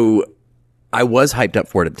 So I was hyped up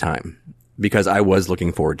for it at the time because I was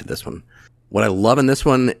looking forward to this one. What I love in this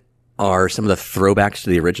one are some of the throwbacks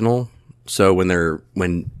to the original. So when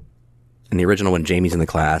in the original, when Jamie's in the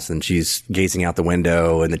class and she's gazing out the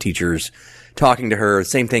window and the teacher's talking to her, the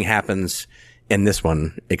same thing happens in this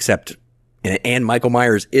one, except, and Michael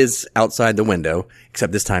Myers is outside the window,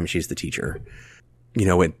 except this time she's the teacher. You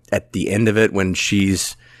know, at the end of it, when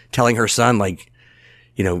she's telling her son, like,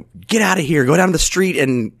 you know, get out of here, go down to the street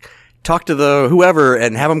and talk to the whoever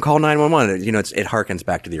and have them call 911. You know, it harkens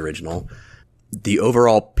back to the original. The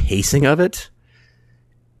overall pacing of it,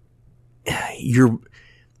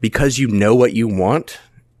 because you know what you want,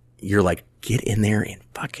 you're like, get in there and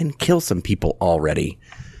fucking kill some people already.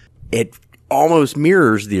 It almost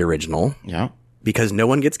mirrors the original. Yeah. Because no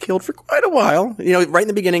one gets killed for quite a while. You know, right in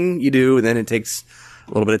the beginning you do, and then it takes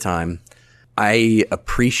a little bit of time. I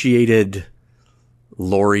appreciated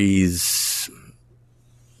Laurie's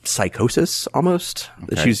psychosis almost.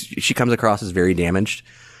 Okay. She comes across as very damaged.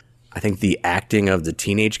 I think the acting of the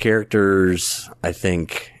teenage characters, I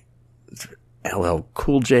think LL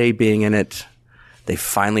Cool J being in it, they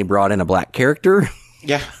finally brought in a black character.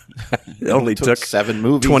 Yeah. It only took 7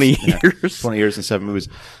 movies. 20 years. Yeah, 20 years and 7 movies.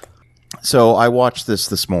 So I watched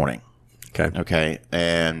this morning. Okay. Okay.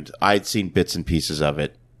 And I'd seen bits and pieces of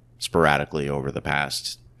it sporadically over the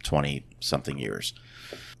past 20 something years.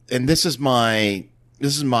 And this is my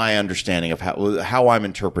understanding of how I'm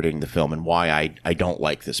interpreting the film and why I don't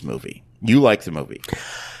like this movie. You like the movie.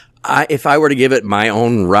 If I were to give it my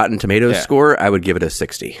own Rotten Tomatoes score, I would give it a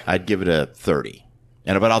 60. I'd give it a 30.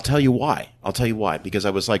 But I'll tell you why. Because I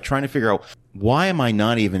was like trying to figure out, why am I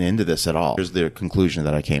not even into this at all? Here's the conclusion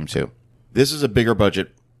that I came to. This is a bigger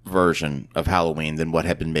budget version of Halloween than what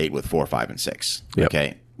had been made with 4, 5, and 6. Yep.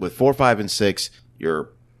 Okay. With 4, 5, and 6, your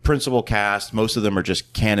principal cast, most of them are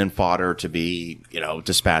just cannon fodder to be,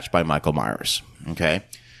 dispatched by Michael Myers. Okay.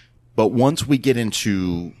 But once we get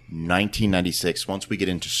into 1996, once we get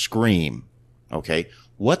into Scream, okay,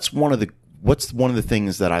 what's one of the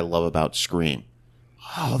things that I love about Scream?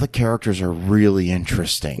 Oh, the characters are really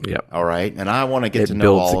interesting. Yep. All right. And I want to get to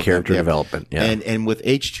know builds all the of character them. development. Yeah. And with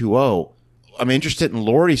H2O, I'm interested in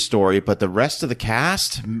Laurie's story, but the rest of the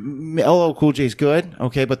cast, LL Cool J's good,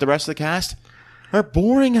 okay, but the rest of the cast are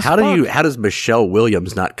boring as fuck. How does Michelle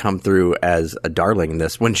Williams not come through as a darling in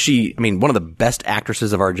this when one of the best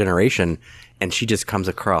actresses of our generation, and she just comes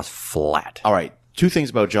across flat? All right. 2 things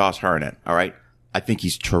about Josh Hartnett. All right. I think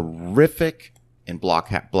he's terrific in Black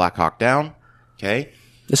Hawk Down. Okay.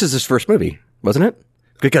 This is his first movie, wasn't it?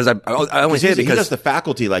 Because I only say it because he does The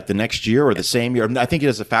Faculty like the next year or the same year. I think he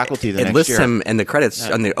does The Faculty the next year. It lists him in the credits,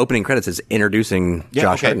 on the opening credits, as introducing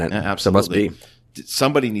Josh Hartnett. Yeah, so it must absolutely. be.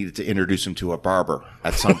 Somebody needed to introduce him to a barber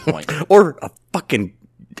at some point. Or a fucking,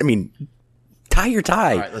 tie your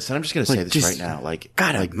tie. All right, listen, I'm just going to say this right now.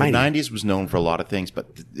 God, the 90s was known for a lot of things, but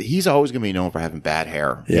he's always going to be known for having bad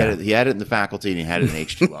hair. Yeah. He had it in The Faculty and he had it in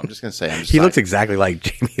H2O. I'm just going to say. He looks exactly like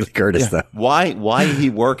Jamie Lee Curtis, though. Why he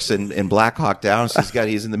works in Black Hawk Down?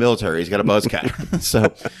 He's in the military. He's got a buzz cut.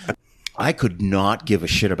 So I could not give a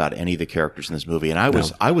shit about any of the characters in this movie, and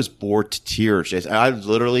I was bored to tears. I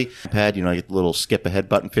literally had, I get the little skip ahead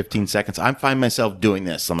button, 15 seconds. I find myself doing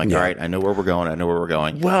this. I'm like, all right, I know where we're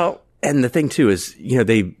going. Well, and the thing too is,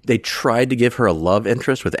 they tried to give her a love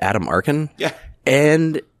interest with Adam Arkin. Yeah.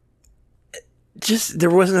 And just there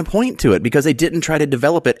wasn't a point to it because they didn't try to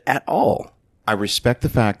develop it at all. I respect the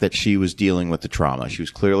fact that she was dealing with the trauma. She was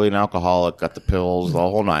clearly an alcoholic, got the pills, the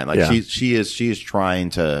whole nine. She is trying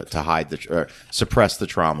to hide suppress the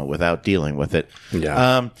trauma without dealing with it.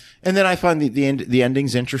 Yeah. And then I find the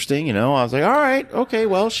ending's interesting. I was like, all right, okay,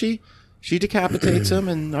 well, she decapitates him,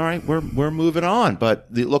 and all right, we're moving on.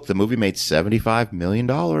 But the movie made $75 million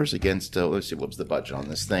against let's see, what was the budget on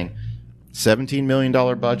this thing? $17 million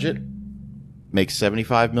budget. Makes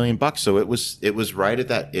 $75 million bucks, so it was right at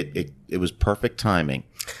that. It was perfect timing.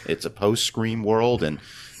 It's a post Scream world, and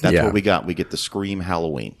that's what we got. We get the Scream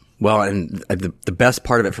Halloween. Well, and the best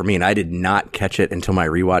part of it for me, and I did not catch it until my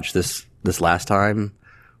rewatch this last time,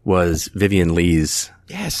 was Vivian Lee's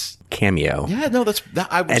cameo. Yeah, no,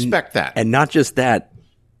 I respect that, and not just that,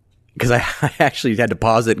 because I actually had to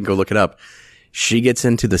pause it and go look it up. She gets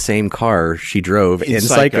into the same car she drove in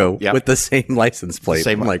Psycho with the same license plate.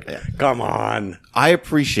 I'm like, come on. I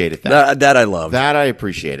appreciated that. That I love. That I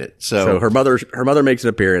appreciate it. So her mother makes an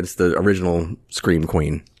appearance, the original Scream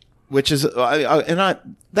Queen. which is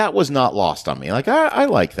that was not lost on me. Like I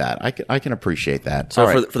like that. I can appreciate that. So All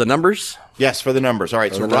right. for the numbers, Yes, for the numbers. All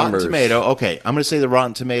right, so the Rotten numbers. Tomato. Okay, I'm going to say the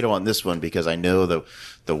Rotten Tomato on this one because I know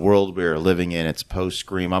the world we're living in. It's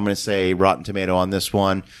post-Scream. I'm going to say Rotten Tomato on this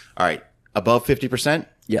one. All right, above 50%?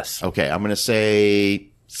 yes, Okay, I'm going to say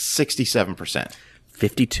 67%.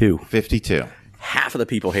 52. 52. Half of the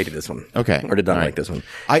people hated this one. Okay. or did not All right. like this one.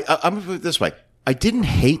 I'm going to put it this way. I didn't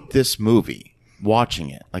hate this movie watching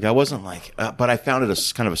it. Like, I wasn't like, but I found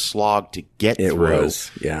it kind of a slog to get It through. was,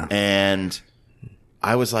 yeah. And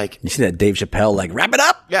I was like, You see that Dave Chappelle like wrap it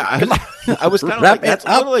up? yeah, I was kind of Wrap like, that's it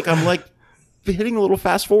up. literally like, I'm like hitting a little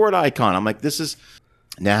fast forward icon. I'm like, this is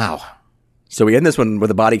now. So we end this one with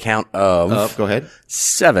a body count of Go ahead.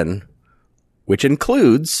 7, which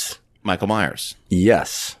includes Michael Myers,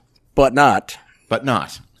 yes, but not but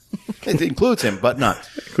not. It includes him, but not.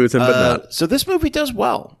 includes him, but not. So this movie does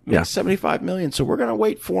well. Yeah. Makes $75 million. So we're going to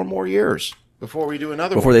wait 4 more years before we do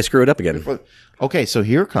another Before one. they screw it up again. Okay, so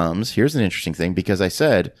here's an interesting thing because I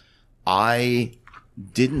said I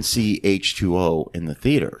didn't see H2O in the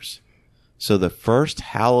theaters. So the first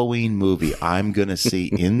Halloween movie I'm going to see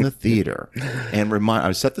in the theater and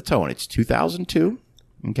I set the tone. It's 2002.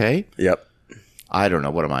 Okay. Yep. I don't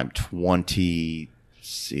know. What am I? 20.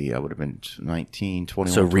 See, I would have been 19,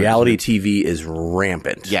 21. So 22. reality TV is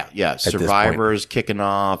rampant. Yeah. this Survivor's kicking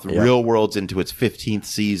off. Real World's into its 15th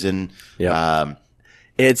season. Yeah.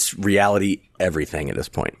 It's reality everything at this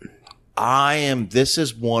point. This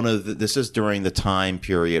is during the time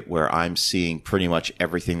period where I'm seeing pretty much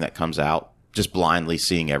everything that comes out, just blindly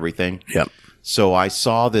seeing everything. Yep. So I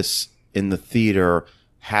saw this in the theater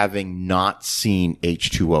having not seen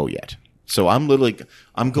H2O yet. So I'm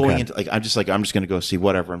going into I'm just going to go see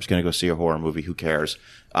whatever. I'm just going to go see a horror movie. Who cares?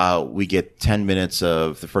 We get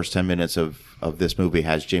the first 10 minutes of this movie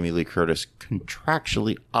has Jamie Lee Curtis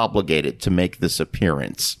contractually obligated to make this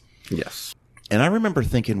appearance. Yes. And I remember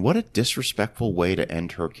thinking, what a disrespectful way to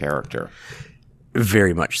end her character.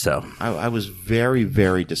 Very much so. I was very,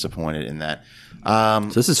 very disappointed in that.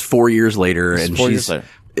 So this is 4 years later, and 4 she's, years later.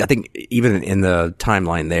 I think even in the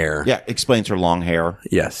timeline there. Yeah, explains her long hair.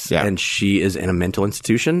 Yes. Yeah. And she is in a mental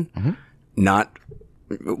institution, not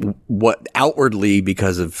what outwardly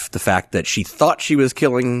because of the fact that she thought she was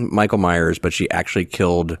killing Michael Myers, but she actually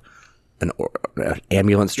killed an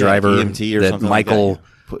ambulance driver EMT or that something like Michael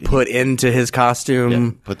that. put into his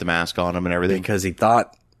costume Put the mask on him and everything. because he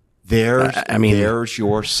thought, There's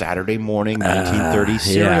your Saturday morning 1930s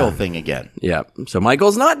serial thing again. yeah. So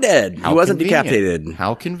Michael's not dead. He wasn't convenient. decapitated.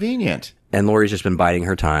 How convenient. And Laurie's just been biding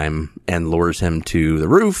her time and lures him to the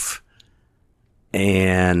roof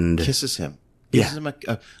and Kisses him. Gives him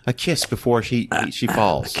a kiss before she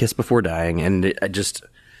falls. kiss before dying. And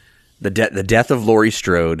the death of Laurie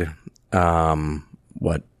Strode,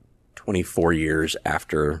 24 years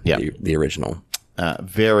after the original.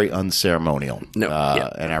 Very unceremonial. No,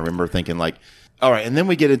 And I remember thinking like, all right. And then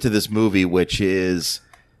we get into this movie, which is,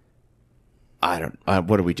 what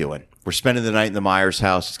are we doing? We're spending the night in the Myers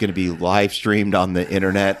house. It's going to be live streamed on the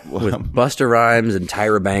internet. With Busta Rhymes and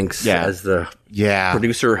Tyra Banks as the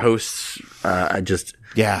producer hosts.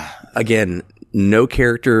 Again, no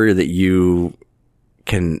character that you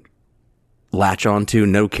can latch onto,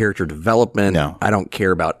 no character development. No. I don't care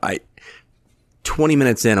about 20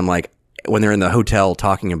 minutes in, I'm like, when they're in the hotel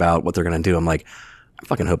talking about what they're going to do, I'm like, I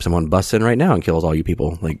fucking hope someone busts in right now and kills all you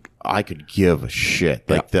people. Like, I could give a shit.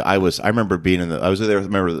 Like I remember being I was there. I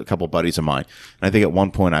remember a couple buddies of mine, and I think at one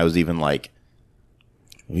point I was even like,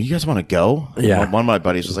 "You guys want to go?" Yeah. One of my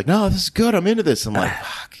buddies was like, "No, this is good. I'm into this." I'm like,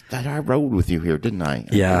 "Fuck, I rode with you here, didn't I?"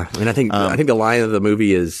 yeah. I mean, I think the line of the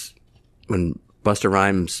movie is when Busta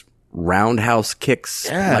Rhymes roundhouse kicks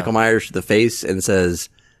Michael Myers to the face and says,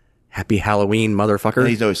 "Happy Halloween, motherfucker." And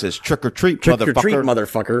he always says, "Trick or treat, Trick motherfucker." or treat,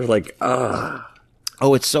 motherfucker. Like,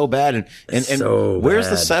 Oh, it's so bad. And So where's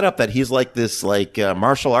the bad. setup that he's like this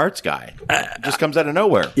martial arts guy? Just comes out of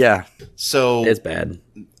nowhere. yeah, So it's bad.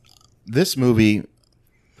 this movie,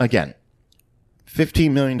 again,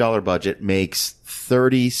 $15 million budget, makes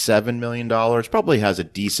 $37 million. Probably has a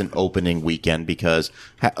decent opening weekend because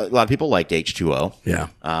a lot of people liked H2O. Yeah.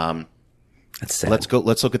 That's sad.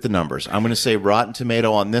 Let's look at the numbers. I'm going to say Rotten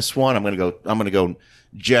Tomato on this one. I'm going to go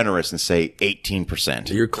generous and say 18%.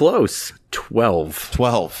 You're close. 12.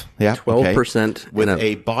 12. Yeah. 12%. Okay. With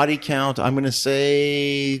a body count, I'm going to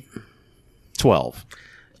say 12.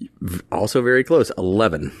 Also very close.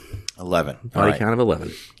 11. 11. All Body right. count of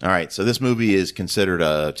 11. All right. So this movie is considered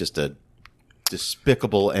just a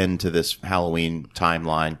despicable end to this Halloween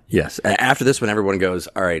timeline. Yes. After this one, everyone goes,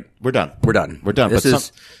 all right, We're done. we're done. We're done. This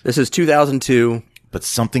is 2002. but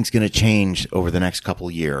something's going to change over the next couple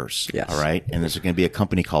of years. Yes. All right. And there's going to be a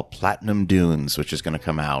company called Platinum Dunes, which is going to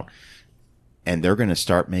come out. And they're going to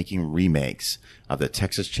start making remakes of the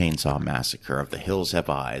Texas Chainsaw Massacre, of The Hills Have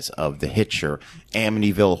Eyes, of The Hitcher,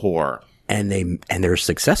 Amityville Horror. And they're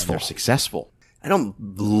successful. They're successful. I don't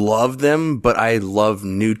love them, but I love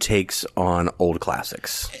new takes on old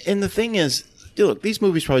classics. And the thing is, look, these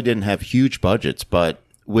movies probably didn't have huge budgets, but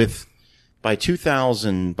by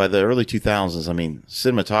the early 2000s, I mean,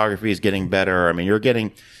 cinematography is getting better. I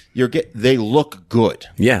mean, they look good.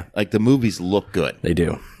 Yeah. Like the movies look good. They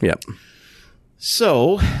do. Yep.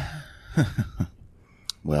 So,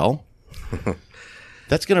 well,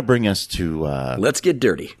 that's going to bring us to Let's get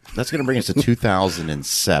dirty. That's going to bring us to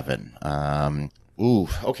 2007.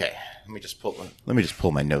 Okay. Let me just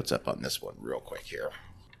pull my notes up on this one real quick here.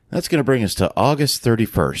 That's going to bring us to August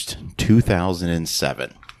 31st,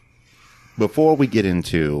 2007. Before we get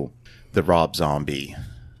into the Rob Zombie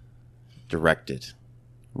written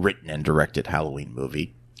and directed Halloween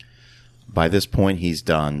movie, by this point he's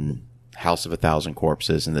done House of a Thousand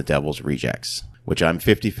Corpses and The Devil's Rejects, which I'm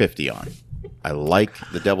 50-50 on. I like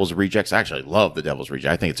The Devil's Rejects. I actually love The Devil's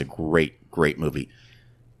Rejects. I think it's a great, great movie.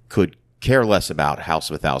 Could care less about House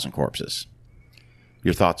of a Thousand Corpses.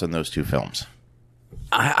 Your thoughts on those two films?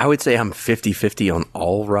 I would say I'm 50-50 on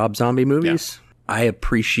all Rob Zombie movies. Yeah. I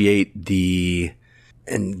appreciate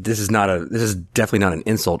and this is definitely not an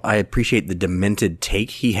insult. I appreciate the demented take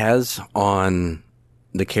he has on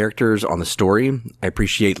the characters, on the story. I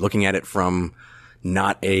appreciate looking at it from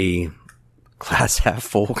not a glass half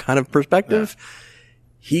full kind of perspective. Yeah.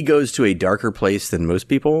 He goes to a darker place than most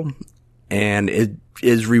people, and it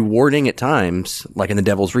is rewarding at times, like in The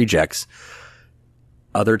Devil's Rejects.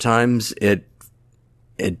 Other times it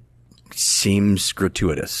seems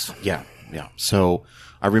gratuitous. Yeah. Yeah. So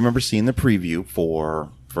I remember seeing the preview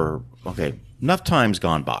for enough time's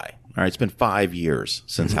gone by. All right, it's been 5 years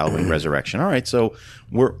since Halloween Resurrection. All right, so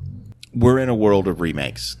we're in a world of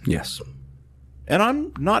remakes. Yes. And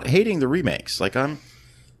I'm not hating the remakes. Like I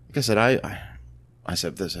said, I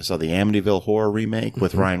said this. I saw the Amityville Horror remake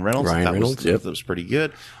with Ryan Reynolds. That was pretty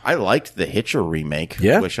good. I liked the Hitcher remake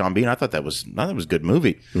with Sean Bean. I thought that was a good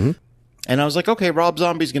movie. Mm-hmm. And I was like, okay, Rob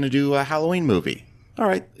Zombie's going to do a Halloween movie. All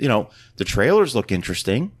right, the trailers look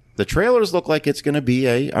interesting. The trailers look like it's going to be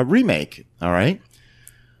a remake. All right.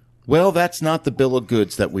 Well, that's not the bill of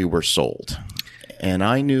goods that we were sold. And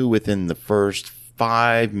I knew within the first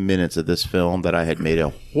 5 minutes of this film that I had made a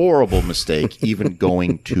horrible mistake even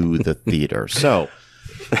going to the theater. So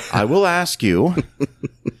I will ask you,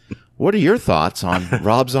 what are your thoughts on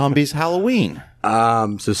Rob Zombie's Halloween?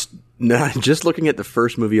 Just looking at the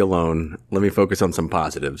first movie alone, let me focus on some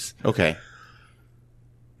positives. Okay.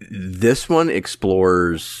 This one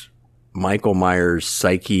explores Michael Myers'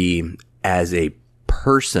 psyche as a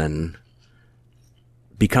person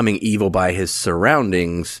becoming evil by his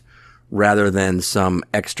surroundings rather than some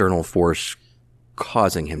external force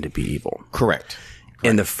causing him to be evil. Correct.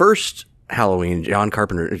 In the first Halloween, John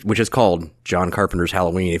Carpenter, which is called John Carpenter's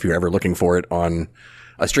Halloween, if you're ever looking for it on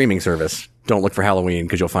a streaming service, don't look for Halloween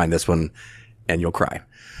because you'll find this one and you'll cry.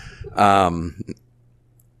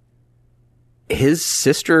 His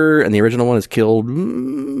sister in the original one is killed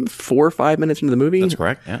 4 or 5 minutes into the movie. That's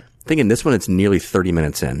correct, yeah. I think in this one it's nearly 30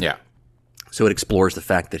 minutes in. Yeah. So it explores the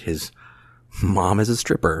fact that his mom is a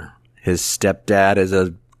stripper. His stepdad is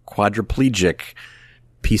a quadriplegic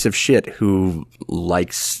piece of shit who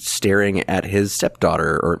likes staring at his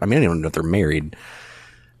stepdaughter. I don't even know if they're married.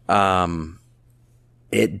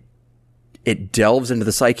 It delves into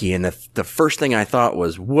the psyche, and the first thing I thought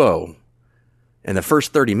was, whoa. In the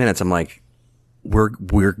first 30 minutes, I'm like, we're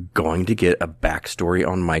going to get a backstory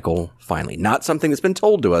on Michael finally. Not something that's been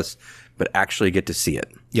told to us, but actually get to see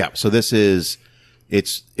it. Yeah. So this is,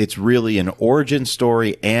 it's really an origin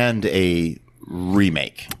story and a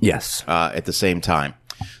remake. Yes. At the same time.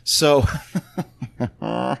 So,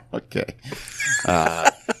 okay.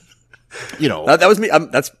 That was me.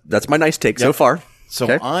 That's my nice take so far. So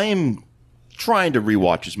okay. I'm trying to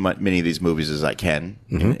rewatch as many of these movies as I can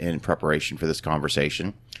in preparation for this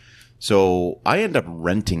conversation. So I end up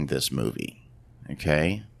renting this movie.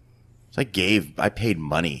 Okay. So I paid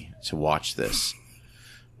money to watch this.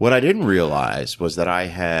 What I didn't realize was that I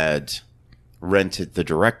had rented the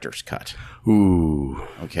director's cut. Ooh.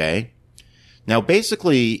 Okay. Now,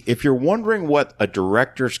 basically, if you're wondering what a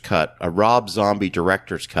director's cut, a Rob Zombie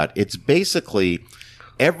director's cut, it's basically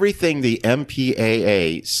everything the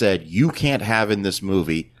MPAA said you can't have in this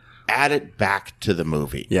movie, add it back to the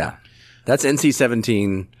movie. Yeah. That's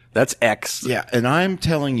NC-17. That's X. Yeah, and I'm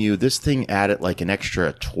telling you, this thing added like an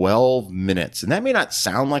extra 12 minutes. And that may not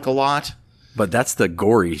sound like a lot, But that's the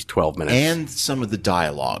gory 12 minutes. And some of the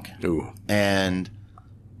dialogue. Ooh. And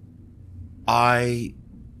I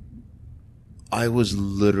was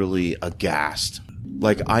literally aghast.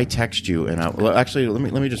 Like, I text you, and actually,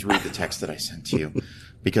 let me just read the text that I sent to you,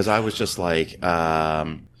 because I was just like,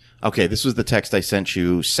 okay, this was the text I sent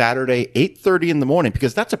you Saturday, 8:30 in the morning,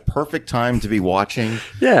 because that's a perfect time to be watching.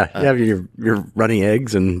 Yeah, you have your runny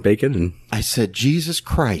eggs and bacon. And I said, Jesus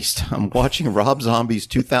Christ, I'm watching Rob Zombie's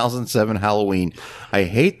 2007 Halloween. I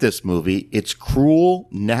hate this movie. It's cruel,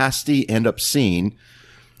 nasty, and obscene.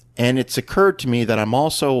 And it's occurred to me that I'm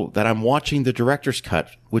watching the director's cut,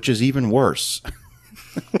 which is even worse.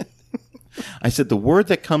 I said, the word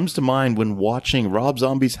that comes to mind when watching Rob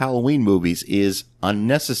Zombie's Halloween movies is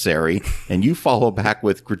unnecessary, and you follow back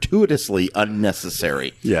with gratuitously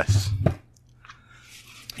unnecessary. yes.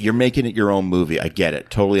 You're making it your own movie. I get it.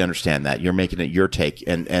 Totally understand that. You're making it your take.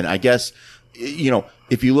 And I guess, you know,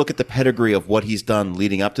 if you look at the pedigree of what he's done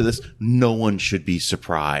leading up to this, no one should be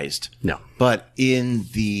surprised. No. But in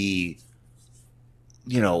the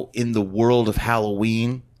world of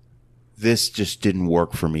Halloween, this just didn't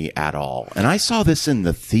work for me at all. And I saw this in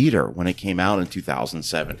the theater when it came out in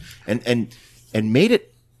 2007 and made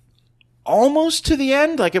it almost to the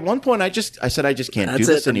end. Like, at one point I said, I just can't do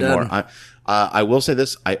this anymore. I will say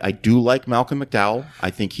this. I do like Malcolm McDowell.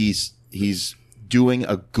 I think he's doing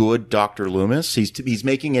a good Dr. Loomis. He's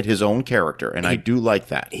making it his own character, and I do like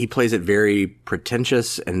that. He plays it very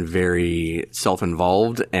pretentious and very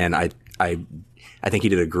self-involved, and I think he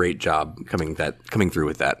did a great job coming through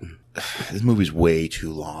with that. This movie's way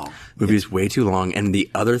too long. Movie's way too long. And the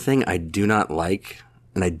other thing I do not like,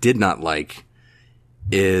 and I did not like,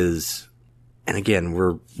 is, and again,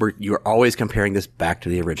 you're always comparing this back to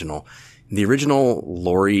the original. The original,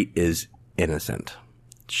 Laurie is innocent.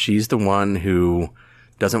 She's the one who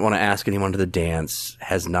doesn't want to ask anyone to the dance,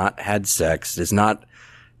 has not had sex, is not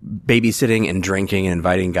babysitting and drinking and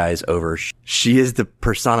inviting guys over. She is the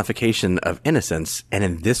personification of innocence. And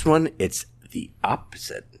in this one, it's the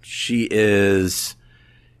opposite. She is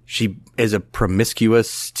a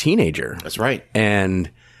promiscuous teenager. That's right. And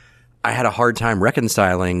I had a hard time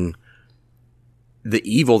reconciling the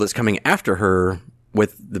evil that's coming after her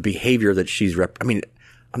with the behavior that she's I'm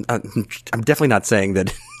definitely not saying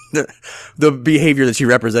that the behavior that she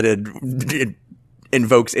represented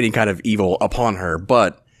invokes any kind of evil upon her,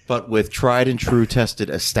 but with tried and true, tested,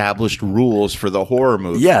 established rules for the horror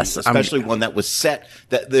movie. Yes. Especially one that was set,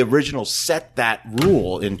 that the original set that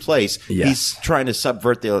rule in place. Yes. He's trying to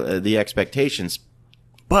subvert the expectations.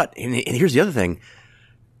 But, and here's the other thing.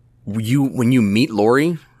 When you meet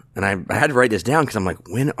Laurie, and I had to write this down because I'm like,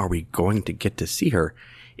 when are we going to get to see her?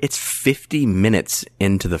 It's 50 minutes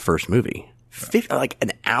into the first movie. Like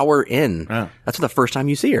an hour in. Yeah. That's the first time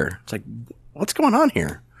you see her. It's like, what's going on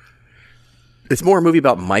here? It's more a movie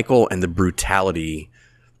about Michael and the brutality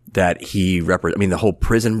that he represents. I mean, the whole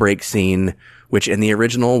prison break scene, which in the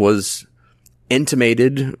original was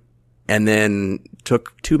intimated and then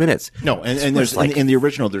took 2 minutes. No, and there's like in the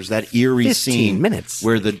original, there's that eerie 15 scene minutes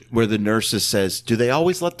where the nurses says, "Do they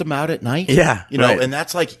always let them out at night?" Yeah, you know, right. and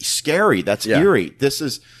that's like scary. That's eerie. This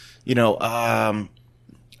is,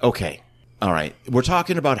 okay. All right. We're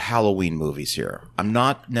talking about Halloween movies here. I'm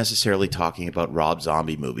not necessarily talking about Rob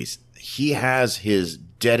Zombie movies. He has his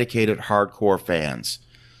dedicated hardcore fans.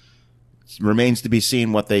 It remains to be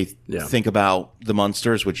seen what they think about The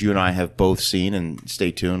Munsters, which you and I have both seen, and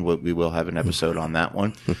stay tuned. We will have an episode on that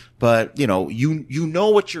one. But, you know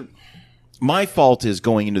what you're... My fault is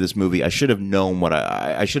going into this movie, I should have known what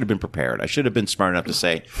I should have been prepared. I should have been smart enough to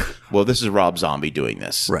say, well, this is Rob Zombie doing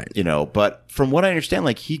this. Right. You know, but from what I understand,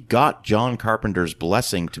 like, he got John Carpenter's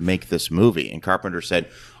blessing to make this movie. And Carpenter said,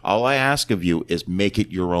 all I ask of you is make it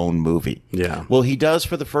your own movie. Yeah. Well, he does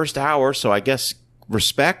for the first hour, so I guess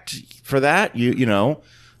respect for that, you know.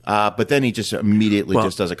 But then he just immediately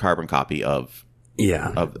just does a carbon copy of...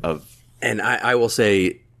 Yeah. Of And I will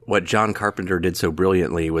say... what John Carpenter did so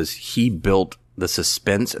brilliantly was he built the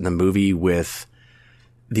suspense in the movie with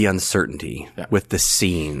the uncertainty, with the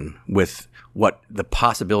scene, with what the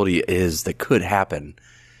possibility is that could happen.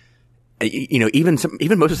 You know, even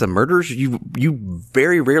most of the murders, you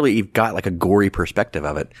very rarely you've got like a gory perspective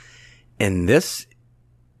of it. And this,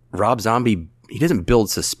 Rob Zombie, he doesn't build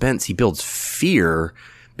suspense, he builds fear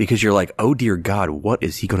because you're like, oh dear God, what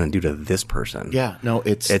is he going to do to this person? Yeah, no,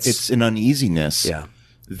 it's an uneasiness. Yeah.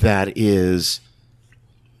 That is,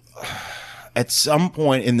 at some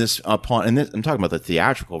point in this, I'm talking about the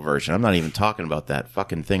theatrical version. I'm not even talking about that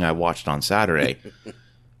fucking thing I watched on Saturday.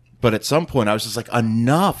 But at some point, I was just like,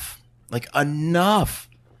 enough. Like,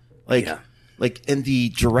 in the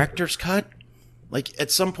director's cut, Like,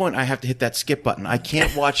 at some point, I have to hit that skip button. I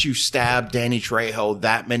can't watch you stab Danny Trejo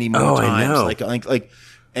that many more times. I know.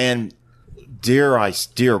 And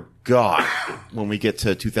dear God, when we get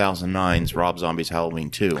to 2009's Rob Zombie's Halloween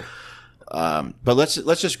 2. But let's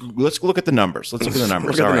look at the numbers. Let's look at the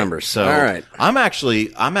numbers. Look at the numbers. So all right. I'm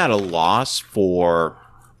at a loss for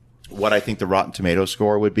what I think the Rotten Tomato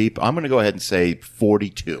score would be. I'm going to go ahead and say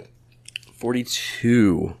 42.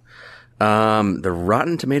 42. The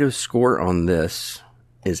Rotten Tomatoes score on this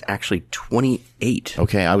is actually 28.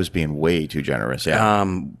 Okay, I was being way too generous. Yeah.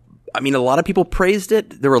 I mean, a lot of people praised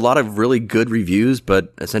it. There were a lot of really good reviews,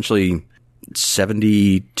 but essentially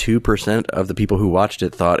 72% of the people who watched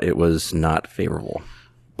it thought it was not favorable.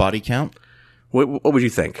 Body count? What would you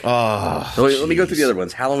think? Oh, so let me go through the other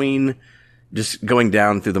ones. Halloween, just going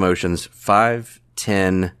down through the motions. 5,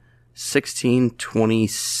 10, 16, 20,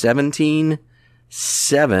 17,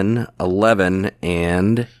 7, 11,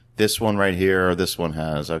 and... This one right here, this one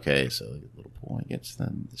has, okay, so the little boy gets the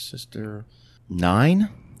sister. 9?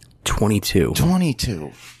 22.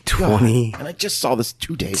 22. 20. God. And I just saw this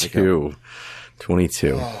 2 days ago.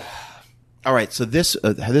 22. All right, so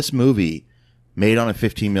this movie, made on a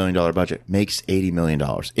 $15 million budget, makes $80 million.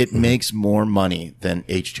 It makes more money than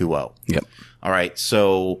H2O. Yep. All right,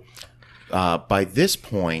 so by this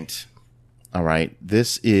point, all right,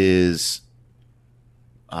 this is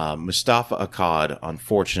Mustafa Akkad.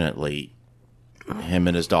 Unfortunately, him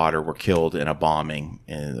and his daughter were killed in a bombing,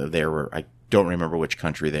 and I don't remember which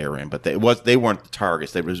country they were in, but they weren't the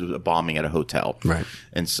targets. There was a bombing at a hotel, right?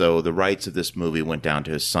 And so the rights of this movie went down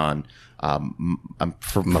to his son,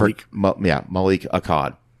 Malik. Malik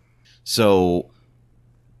Akkad. So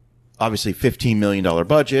obviously, $15 million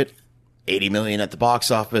budget, $80 million at the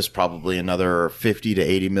box office, probably another $50 to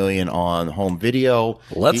 $80 million on home video.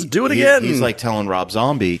 Let's do it again. He's like telling Rob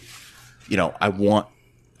Zombie,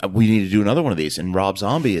 we need to do another one of these, and Rob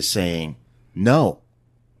Zombie is saying, no.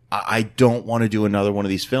 I don't want to do another one of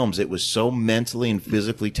these films. It was so mentally and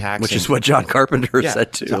physically taxing. Which is what John Carpenter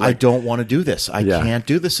said too. I don't want to do this. I can't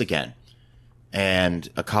do this again.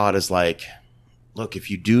 And Akkad is like, look,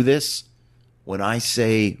 if you do this, when I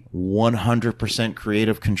say 100%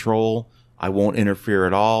 creative control, I won't interfere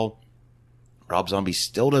at all. Rob Zombie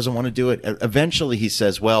still doesn't want to do it. Eventually he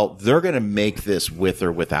says, well, they're going to make this with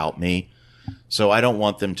or without me. So I don't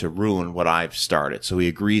want them to ruin what I've started. So he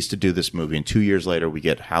agrees to do this movie. And 2 years later, we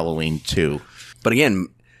get Halloween 2. But again,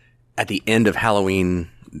 at the end of Halloween,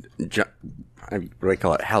 what do I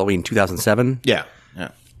call it? Halloween 2007? Yeah.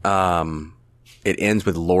 It ends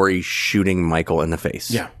with Laurie shooting Michael in the face.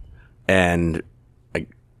 Yeah. And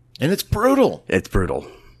it's brutal. It's brutal.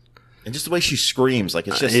 And just the way she screams, like,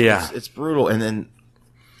 it's just, it's brutal. And then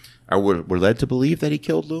we're led to believe that he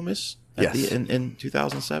killed Loomis. In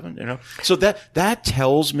 2007, So that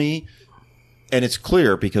tells me, and it's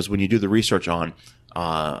clear because when you do the research on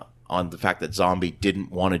the fact that Zombie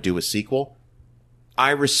didn't want to do a sequel,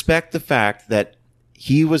 I respect the fact that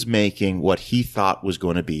he was making what he thought was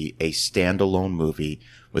going to be a standalone movie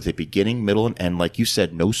with a beginning, middle, and end. Like you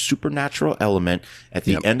said, no supernatural element. At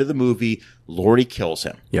the end of the movie, Laurie kills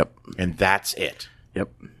him. Yep. And that's it.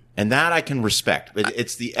 Yep. And that I can respect. But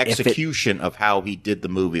it's the execution of how he did the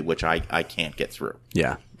movie, which I can't get through.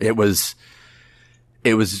 Yeah. It's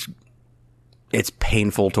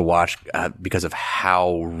painful to watch because of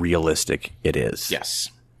how realistic it is. Yes.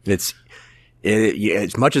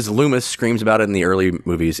 As much as Loomis screams about it in the early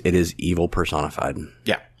movies, it is evil personified.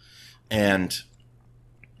 Yeah. And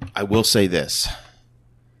I will say this.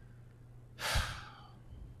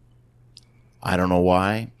 I don't know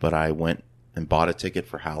why, but I went and bought a ticket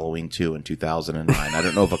for Halloween 2 in 2009. I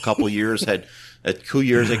don't know if a couple years had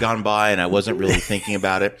gone by and I wasn't really thinking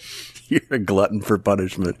about it. You're a glutton for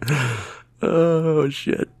punishment. Oh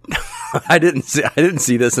shit. I didn't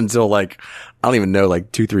see this until I don't even know,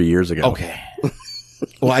 2-3 years ago. Okay.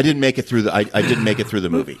 Well, I didn't make it through I didn't make it through the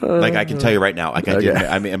movie. I can tell you right now,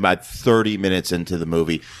 about 30 minutes into the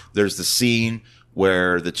movie, there's the scene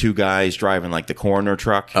where the two guys driving the coroner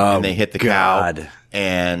truck and they hit the cow.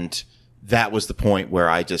 And that was the point where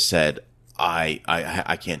I just said,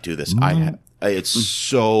 I can't do this. It's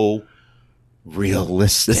so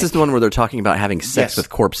realistic. This is the one where they're talking about having sex with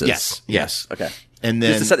corpses. Yes. Okay. And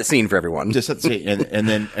then just to set the scene for everyone. Just set the scene,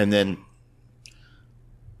 and then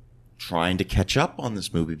trying to catch up on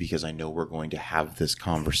this movie because I know we're going to have this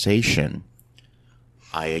conversation.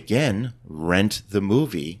 I again rent the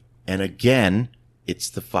movie, and again it's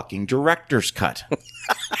the fucking director's cut.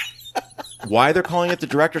 Why they're calling it the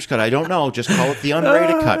director's cut, I don't know. Just call it the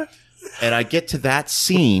unrated cut. And I get to that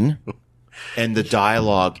scene, and the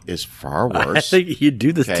dialogue is far worse. I think you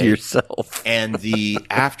do this to yourself. And the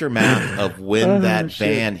aftermath of when that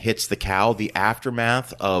van hits the cow, the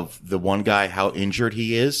aftermath of the one guy, how injured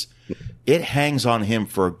he is, it hangs on him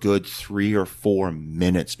for a good 3 or 4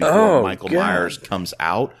 minutes before Michael Myers comes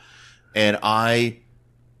out. And I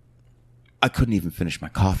couldn't even finish my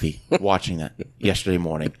coffee watching that yesterday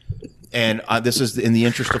morning. And this is in the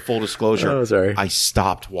interest of full disclosure. Oh, sorry. I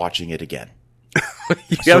stopped watching it again.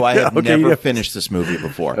 So I have never finished this movie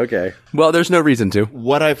before. Okay. Well, there's no reason to.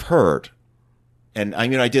 What I've heard, and I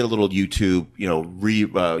mean, I did a little YouTube,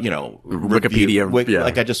 Wikipedia, review,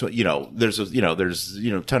 like I just, there's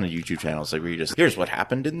a ton of YouTube channels like where you just, here's what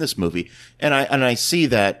happened in this movie, and I see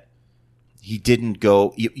that he didn't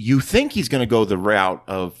go. You think he's going to go the route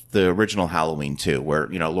of the original Halloween 2, where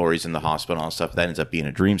Laurie's in the hospital and stuff. That ends up being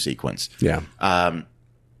a dream sequence. Yeah. And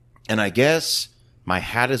I guess my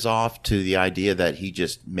hat is off to the idea that he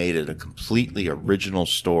just made it a completely original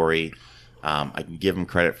story. I can give him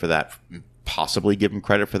credit for that. Possibly give him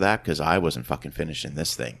credit for that, because I wasn't fucking finishing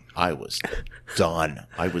this thing. I was done.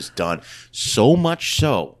 So much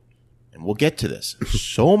so, and we'll get to this,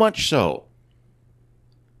 so much so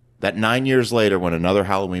that 9 years later, when another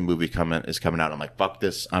Halloween movie is coming out, I'm like, fuck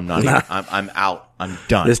this. I'm not. I'm out. I'm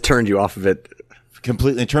done. This turned you off of it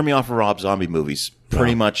completely. It turned me off of Rob Zombie movies.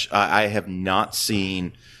 Pretty much. I have not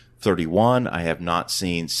seen 31. I have not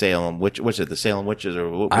seen Salem. What's it? The Salem Witches,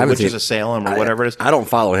 or Witches of Salem, or whatever it is. I don't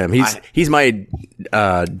follow him. He's my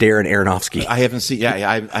Darren Aronofsky. I haven't seen.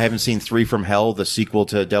 Yeah, I haven't seen 3 from Hell, the sequel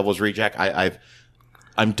to Devil's Reject.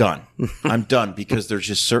 I'm done. I'm done, because there's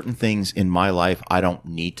just certain things in my life I don't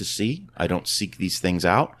need to see. I don't seek these things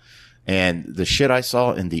out. And the shit I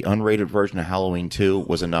saw in the unrated version of Halloween 2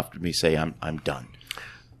 was enough to me say I'm done.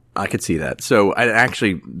 I could see that. So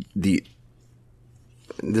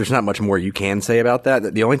there's not much more you can say about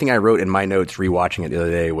that. The only thing I wrote in my notes rewatching it the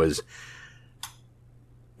other day was,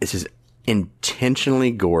 this is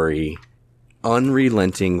intentionally gory,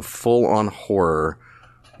 unrelenting, full-on horror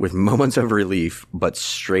with moments of relief, but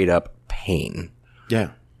straight up pain.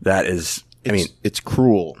 Yeah. That is, it's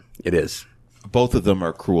cruel. It is. Both of them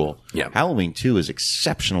are cruel. Yeah. Halloween 2 is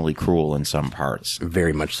exceptionally cruel in some parts.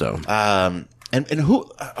 Very much so. And who,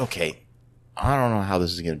 okay, I don't know how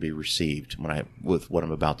this is going to be received with what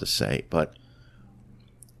I'm about to say, but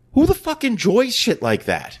who the fuck enjoys shit like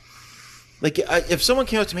that? Like, if someone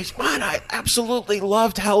came up to me and said, man, I absolutely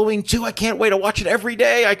loved Halloween 2. I can't wait to watch it every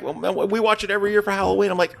day. We watch it every year for Halloween.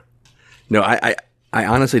 I'm like, no, I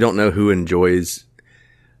honestly don't know who enjoys.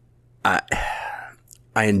 I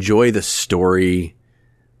enjoy the story,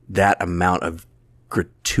 that amount of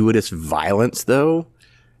gratuitous violence, though.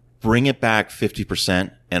 Bring it back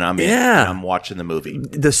 50%, and I'm in, and I'm watching the movie.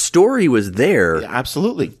 The story was there. Yeah,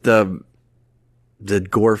 absolutely. The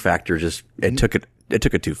gore factor just it took it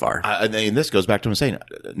too far. And this goes back to what I'm saying.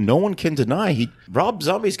 No one can deny Rob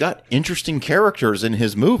Zombie's got interesting characters in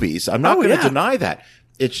his movies. I'm not going to deny that.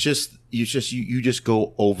 It's just you just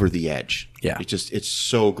go over the edge. Yeah. It's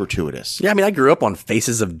so gratuitous. Yeah, I mean, I grew up on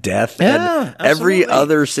Faces of Death. Yeah, and every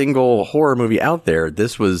other single horror movie out there.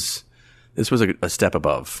 This was a step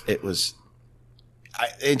above. It was.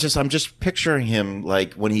 I'm just picturing him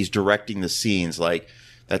like when he's directing the scenes, like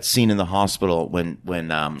that scene in the hospital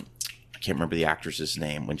when I can't remember the actress's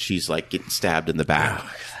name, when she's like getting stabbed in the back,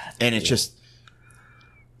 and it's just.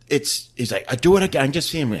 He's like, I do it again. I just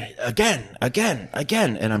see him again,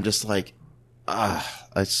 and I'm just like,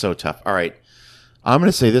 it's so tough. All right, I'm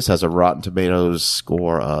going to say this has a Rotten Tomatoes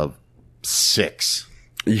score of 6.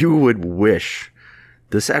 You would wish.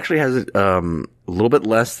 This actually has a little bit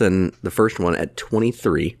less than the first one at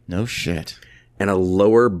 23. No shit. And a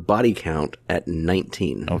lower body count at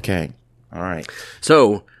 19. Okay. All right.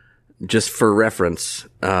 So, just for reference,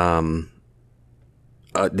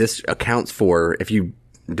 this accounts for, if you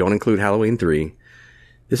don't include Halloween 3,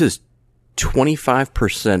 this is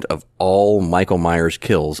 25% of all Michael Myers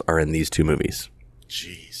kills are in these 2 movies.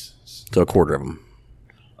 Jesus. So a quarter of them.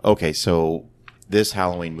 Okay, so this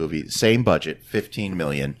Halloween movie, same budget, $15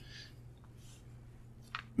 million,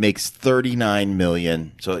 makes $39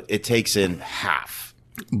 million. So it takes in half.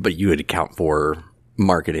 But you would account for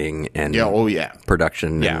marketing and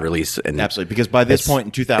production and release. And absolutely, because by this point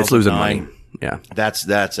in 2009, it's losing money. Yeah,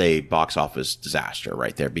 that's a box office disaster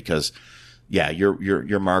right there, because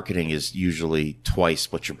your marketing is usually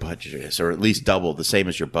twice what your budget is, or at least double, the same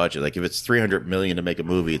as your budget. Like if it's $300 million to make a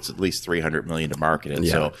movie, it's at least $300 million to market it.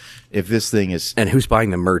 Yeah. So if this thing is, and who's buying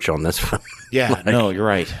the merch on this one? Yeah, no, you're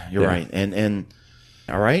right. You're right. And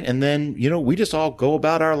All right, and then we just all go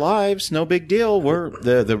about our lives, no big deal. We're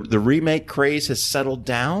the remake craze has settled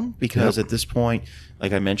down because at this point,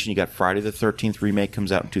 like I mentioned, you got Friday the 13th remake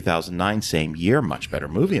comes out in 2009, same year, much better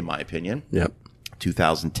movie in my opinion. Yep.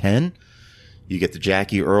 2010, you get the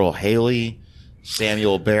Jackie Earle Haley,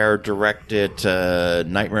 Samuel Baird directed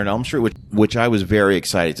Nightmare on Elm Street, which I was very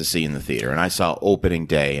excited to see in the theater, and I saw opening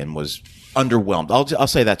day and was underwhelmed. I'll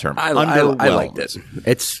say that term. I liked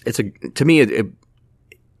it. To me,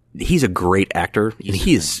 he's a great actor. And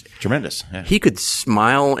he's tremendous. Yeah. He could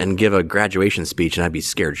smile and give a graduation speech, and I'd be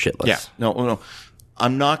scared shitless. Yeah. No.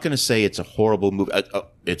 I'm not going to say it's a horrible movie.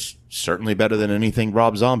 It's certainly better than anything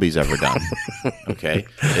Rob Zombie's ever done. Okay.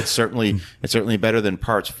 It's certainly better than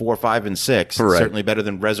parts 4, 5, and 6. It's certainly better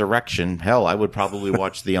than Resurrection. Hell, I would probably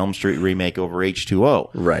watch the Elm Street remake over H2O.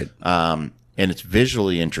 Right. And it's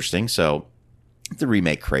visually interesting. So the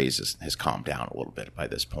remake craze has calmed down a little bit by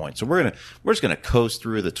this point. So we're just gonna coast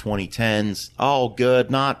through the 2010s. All good.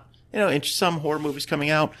 Not some horror movies coming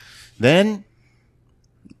out. Then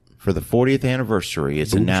for the 40th anniversary,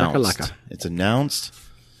 it's announced. Shakalaka. It's announced,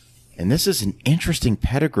 and this is an interesting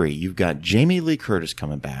pedigree. You've got Jamie Lee Curtis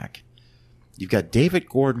coming back. You've got David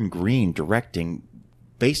Gordon Green directing,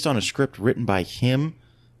 based on a script written by him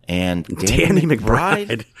and Danny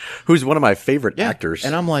McBride, who's one of my favorite actors.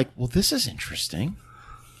 And I'm like, well, this is interesting.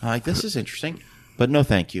 This is interesting, but no,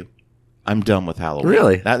 thank you. I'm done with Halloween.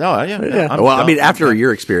 Really? Yeah. After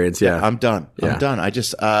your experience, I'm done. Yeah. I'm done. I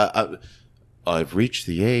just, I've reached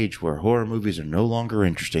the age where horror movies are no longer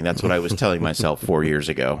interesting. That's what I was telling myself 4 years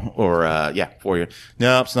ago. Or, 4 years.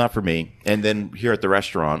 No, it's not for me. And then here at the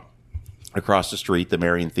restaurant across the street, the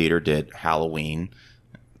Marion Theater did Halloween,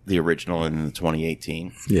 the original in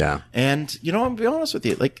 2018. Yeah. And, I'm going to be honest with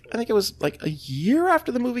you. I think it was a year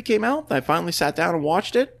after the movie came out that I finally sat down and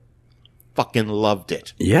watched it. Fucking loved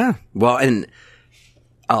it. Yeah. Well, and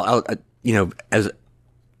I'll as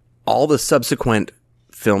all the subsequent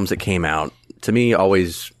films that came out, to me,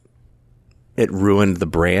 always it ruined the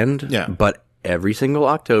brand. Yeah. But every single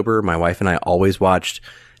October, my wife and I always watched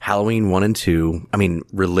Halloween 1 and 2. I mean,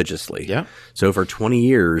 religiously. Yeah. So for 20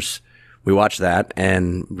 years, we watched that,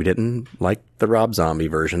 and we didn't like the Rob Zombie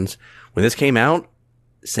versions. When this came out,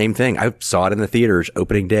 same thing. I saw it in the theaters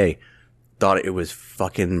opening day. Thought it was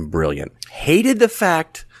fucking brilliant. Hated the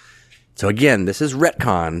fact. So again, this is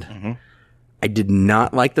retconned. Mm-hmm. I did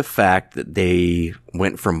not like the fact that they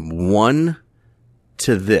went from 1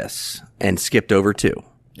 to this and skipped over 2.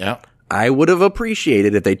 Yeah. I would have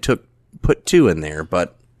appreciated if they put 2 in there,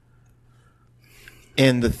 but.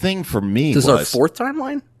 And the thing for me was. This is our 4th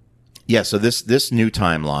timeline? Yeah, so this new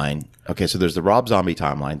timeline. Okay, so there's the Rob Zombie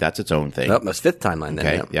timeline. That's its own thing. Oh, that's 5th timeline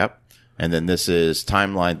then. Okay, yep. And then this is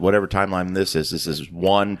timeline, whatever timeline this is. This is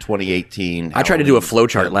 2018. I tried to do a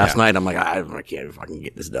flowchart last night. I'm like, I can't fucking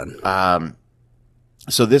get this done.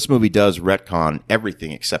 So this movie does retcon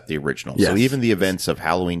everything except the original. Yes. So even the events of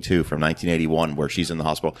Halloween 2 from 1981 where she's in the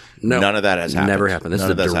hospital, none of that has happened. Never happened. This is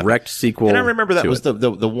a direct sequel. And I remember that was the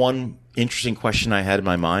one interesting question I had in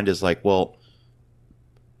my mind is well,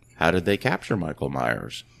 how did they capture Michael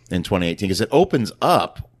Myers in 2018? Because it opens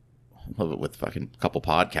up. I love it with fucking couple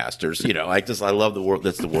podcasters. I love the world.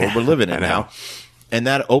 That's the world we're living in now. And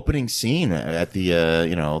that opening scene at the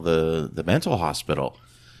the mental hospital.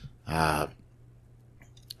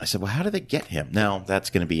 I said, well, how did they get him? Now that's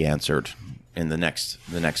going to be answered in the next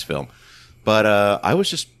film. But I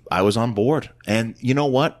was on board. And you know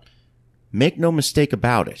what? Make no mistake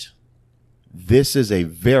about it. This is a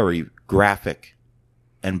very graphic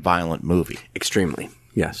and violent movie. Extremely.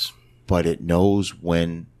 Yes. But it knows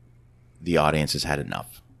when the audience has had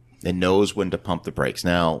enough. It knows when to pump the brakes.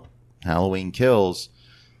 Now, Halloween Kills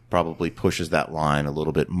probably pushes that line a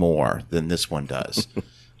little bit more than this one does.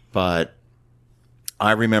 But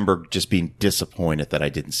I remember just being disappointed that I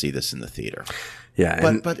didn't see this in the theater.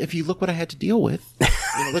 Yeah, but if you look what I had to deal with,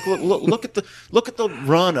 look at the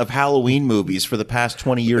run of Halloween movies for the past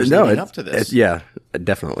 20 years leading up to this. Yeah,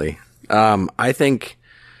 definitely. I think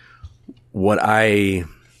what I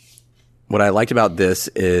liked about this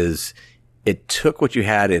is it took what you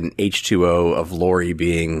had in H2O of Laurie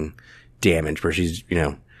being damaged, where she's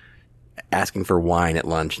asking for wine at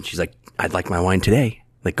lunch, and she's like, "I'd like my wine today.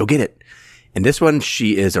 Like, go get it." And this one,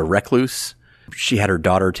 she is a recluse. She had her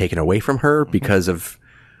daughter taken away from her because of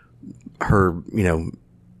her,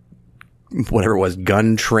 whatever it was,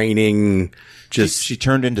 gun training. She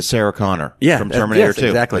turned into Sarah Connor from Terminator 2.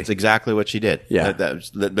 Exactly. That's exactly what she did. Yeah.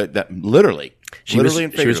 That literally. She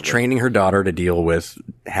was training her daughter to deal with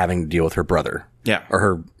having to deal with her brother. Yeah. Or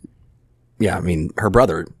her, Yeah, I mean, her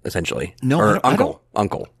brother, essentially. No, or I uncle.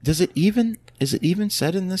 Uncle. Is it even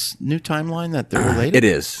said in this new timeline that they're related? It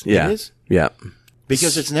is. Yeah. It is? Yeah.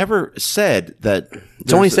 Because it's never said that.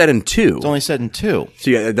 It's only said in 2. It's only said in 2. So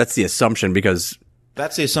yeah, that's the assumption because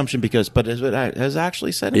That's the assumption but is it has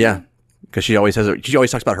actually said it? yeah, because she always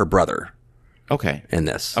talks about her brother Okay. in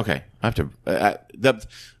this. Okay. I have to.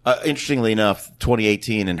 Interestingly enough,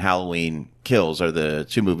 2018 and Halloween Kills are the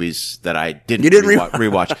 2 movies that I didn't,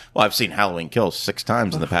 rewatch. Well, I've seen Halloween Kills 6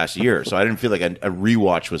 times in the past year, so I didn't feel like a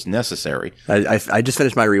rewatch was necessary. I just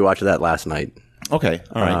finished my rewatch of that last night. Okay.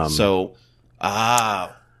 All right. So,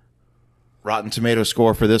 Rotten Tomato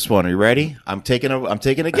score for this one. Are you ready? I'm taking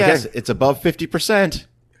a guess. Okay. It's above 50%.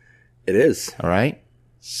 It is. All right.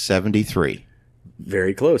 73.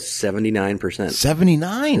 Very close. 79%.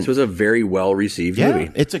 79. This was a very well received movie.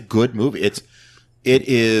 It's a good movie. It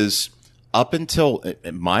is up until,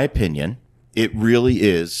 in my opinion, it really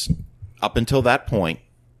is up until that point.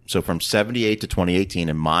 So from 78 to 2018,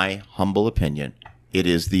 in my humble opinion, it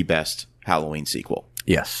is the best Halloween sequel.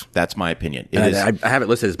 Yes. That's my opinion. I have it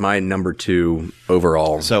listed as my number 2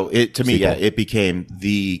 overall. So to me, it became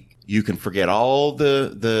you can forget all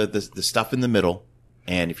the stuff in the middle.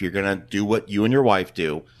 And if you're going to do what you and your wife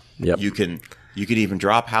do, you can even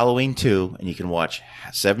drop Halloween 2 and you can watch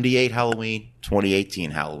 78 Halloween, 2018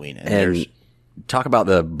 Halloween. And talk about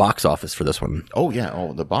the box office for this one. Oh, yeah.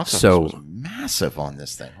 Oh, the box office was massive on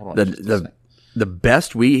this thing. Hold on. The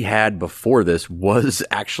best we had before this was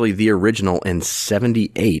actually the original in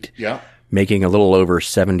 78. Yeah. Making a little over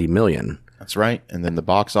 70 million. That's right. And then the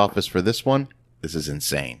box office for this one, this is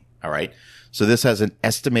insane. All right. So this has an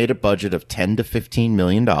estimated budget of $10 to $15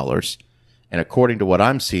 million. And according to what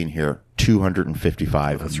I'm seeing here,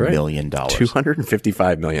 $255 million.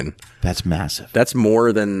 $255 million. That's massive. That's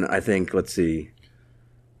more than, I think, let's see.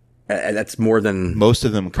 That's more than most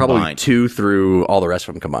of them probably combined. 2 through all the rest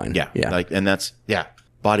of them combined. Yeah. Yeah.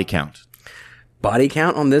 Body count. Body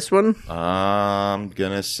count on this one? I'm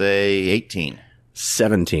going to say 18.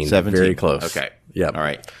 17. Very close. Okay. Yeah. All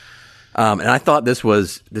right. And I thought this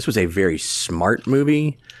was a very smart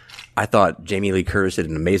movie. I thought Jamie Lee Curtis did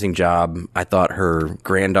an amazing job. I thought her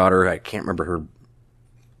granddaughter, I can't remember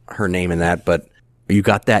her name in that, but you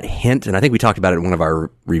got that hint, and I think we talked about it in one of our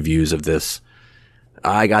reviews of this.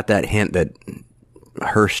 I got that hint that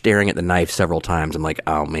her staring at the knife several times. I'm like,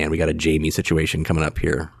 oh man, we got a Jamie situation coming up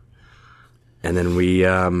here. And then we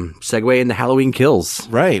segue into Halloween Kills.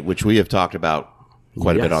 Right, which we have talked about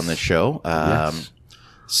quite a bit on this show. Yes.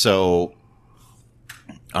 So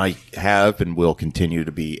I have and will continue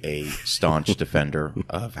to be a staunch defender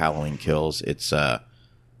of Halloween Kills. It's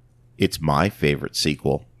my favorite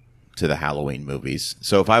sequel to the Halloween movies.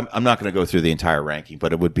 So if I'm not going to go through the entire ranking,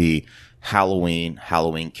 but it would be Halloween,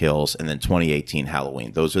 Halloween Kills, and then 2018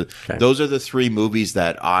 Halloween. Those are the 3 movies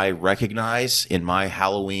that I recognize in my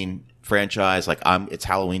Halloween franchise. Like it's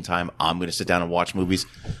Halloween time. I'm going to sit down and watch movies.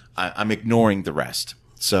 I'm ignoring the rest.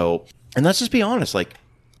 So, and let's just be honest. Like,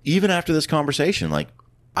 even after this conversation, like,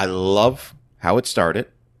 I love how it started.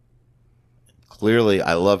 Clearly,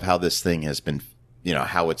 I love how this thing has been,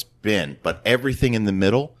 how it's been. But everything in the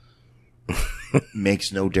middle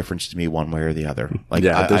makes no difference to me one way or the other. Like,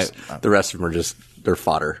 the rest of them are they're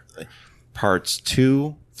fodder. Parts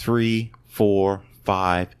 2, 3, 4,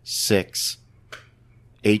 5, 6,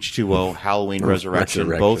 H2O, Halloween Resurrection,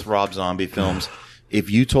 both Rob Zombie films. If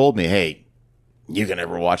you told me, hey, you can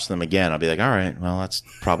never watch them again, I'll be like, all right, well, that's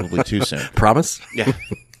probably too soon. Promise? Yeah.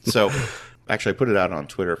 So, actually, I put it out on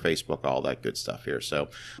Twitter, Facebook, all that good stuff here. So,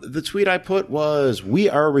 the tweet I put was, we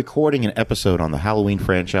are recording an episode on the Halloween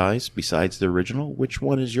franchise. Besides the original, which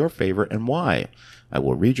one is your favorite and why? I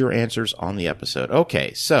will read your answers on the episode.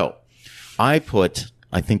 Okay, so, I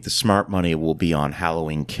think the smart money will be on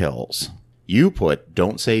Halloween Kills. You put,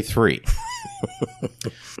 don't say 3.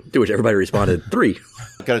 To which everybody responded, 3.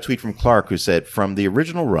 I got a tweet from Clark who said, from the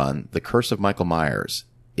original run, The Curse of Michael Myers,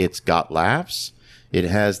 it's got laughs, it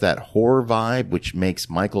has that horror vibe which makes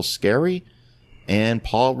Michael scary, and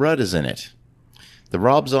Paul Rudd is in it. The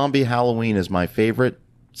Rob Zombie Halloween is my favorite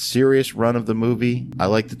serious run of the movie. I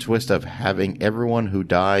like the twist of having everyone who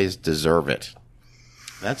dies deserve it.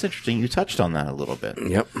 That's interesting. You touched on that a little bit.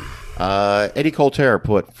 Yep. Eddie Colter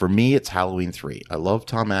put, for me, it's Halloween 3. I love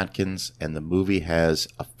Tom Atkins, and the movie has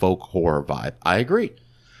a folk horror vibe. I agree.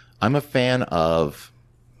 I'm a fan of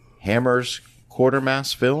Hammer's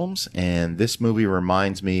Quatermass films, and this movie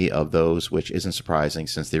reminds me of those, which isn't surprising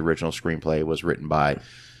since the original screenplay was written by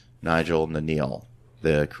Nigel Neal,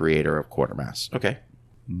 the creator of Quatermass. Okay.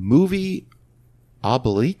 Movie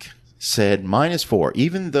Oblique said -4,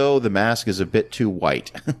 even though the mask is a bit too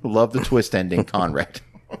white. Love the twist ending, Conrad.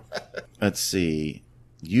 Let's see.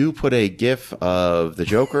 You put a GIF of the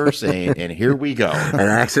Joker saying, and here we go. And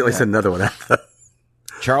I accidentally said another one.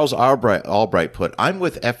 Charles Albright put, I'm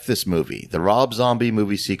with F this movie. The Rob Zombie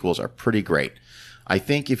movie sequels are pretty great. I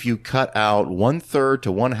think if you cut out 1/3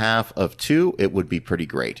 to 1/2 of 2, it would be pretty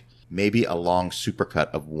great. Maybe a long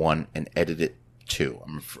supercut of 1 and edit it 2.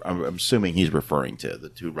 I'm assuming he's referring to the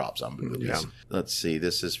 2 Rob Zombie movies. Yeah. Let's see.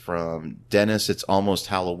 This is from Dennis. It's almost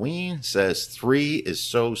Halloween. Says 3 is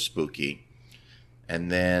so spooky. And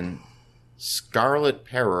then Scarlet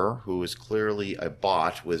Perrer, who is clearly a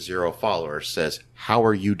bot with 0 followers, says, how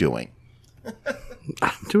are you doing?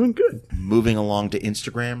 I'm doing good. Moving along to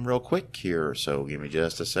Instagram real quick here. So give me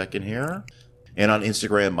just a second here. And on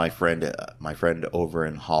Instagram, my friend over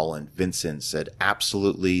in Holland, Vincent, said,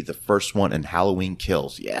 absolutely the first one in Halloween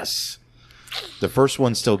Kills. Yes. The first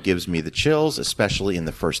one still gives me the chills, especially in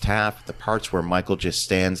the first half. The parts where Michael just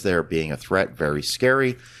stands there being a threat, very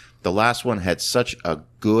scary. The last one had such a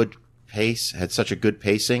good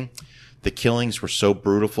pacing. The killings were so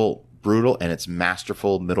brutal, and it's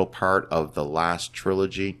masterful middle part of the last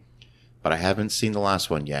trilogy. But I haven't seen the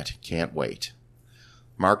last one yet. Can't wait.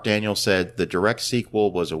 Mark Daniel said the direct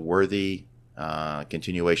sequel was a worthy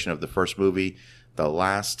continuation of the first movie. The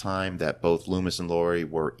last time that both Loomis and Laurie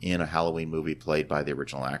were in a Halloween movie played by the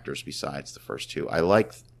original actors besides the first 2. I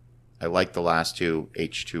like the last 2,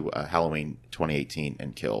 H2, Halloween 2018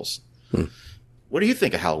 and Kills. What do you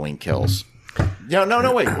think of Halloween Kills?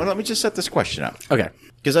 No, wait. Well, let me just set this question up. Okay.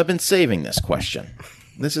 Because I've been saving this question.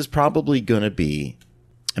 This is probably going to be,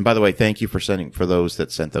 and by the way, thank you for those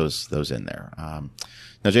that sent those in there.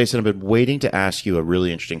 Now, Jason, I've been waiting to ask you a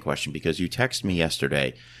really interesting question because you texted me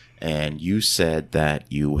yesterday and you said that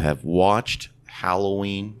you have watched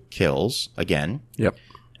Halloween Kills again. Yep.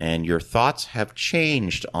 And your thoughts have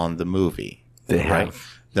changed on the movie. They right?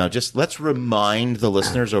 have. Now, just let's remind the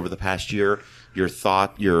listeners over the past year, your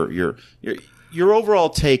thought, your overall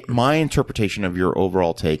take, my interpretation of your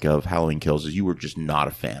overall take of Halloween Kills is you were just not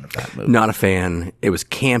a fan of that movie. Not a fan. It was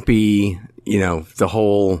campy. The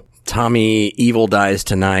whole Tommy evil dies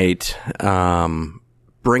tonight,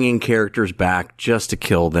 bringing characters back just to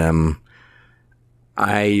kill them.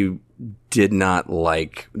 I did not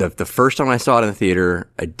like the first time I saw it in the theater.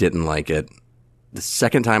 I didn't like it. The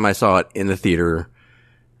second time I saw it in the theater,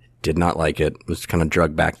 did not like it. Was kind of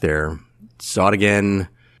drugged back there. Saw it again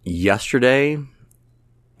yesterday,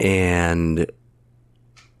 and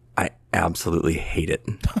I absolutely hate it.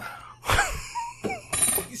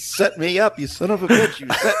 You set me up, you son of a bitch. You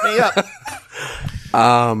set me up.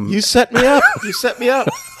 You set me up. You set me up.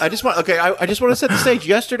 I just want to set the stage.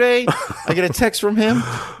 Yesterday, I get a text from him.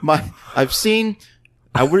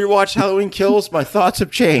 I rewatched Halloween Kills. My thoughts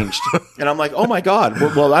have changed, and I'm like, oh my god.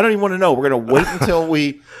 Well, I don't even want to know. We're gonna wait until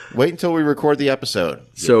we record the episode.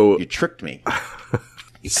 You tricked me.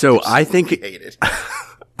 So I think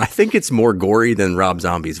it's more gory than Rob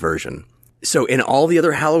Zombie's version. So in all the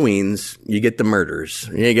other Halloweens, you get the murders.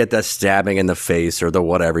 You get that stabbing in the face or the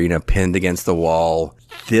whatever, pinned against the wall.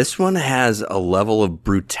 This one has a level of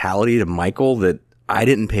brutality to Michael that I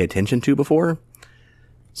didn't pay attention to before.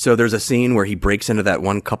 So there's a scene where he breaks into that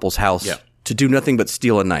one couple's house to do nothing but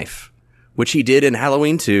steal a knife, which he did in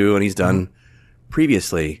Halloween 2 and he's done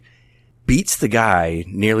previously. Beats the guy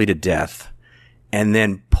nearly to death and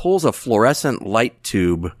then pulls a fluorescent light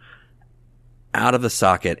tube out of the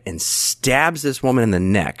socket and stabs this woman in the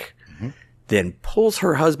neck, then pulls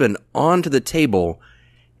her husband onto the table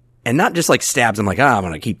and not just like stabs him like, I'm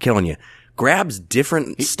going to keep killing you. Grabs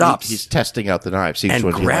different stops. He's testing out the knives.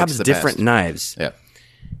 And grabs different knives. Yeah.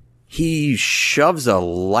 He shoves a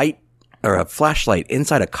light or a flashlight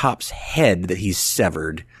inside a cop's head that he's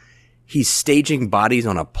severed. He's staging bodies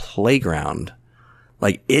on a playground.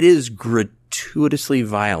 Like, it is gratuitously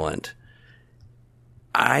violent.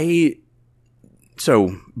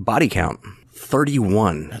 So, body count,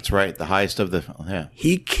 31. That's right. The highest of the, yeah.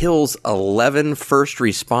 He kills 11 first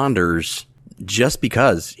responders just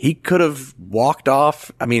because. He could have walked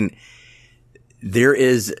off. I mean,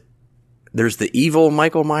 there's the evil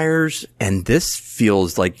Michael Myers, and this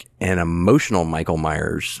feels like an emotional Michael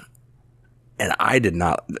Myers. And I did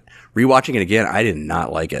not, rewatching it again, I did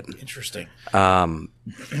not like it. Interesting.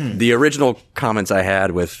 The original comments I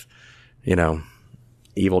had with,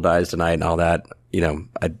 evil dies tonight and all that,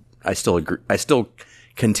 I still agree. I still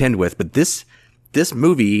contend with, but this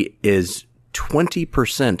movie is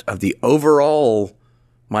 20% of the overall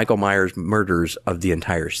Michael Myers murders of the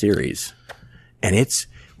entire series. And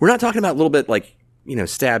we're not talking about a little bit like,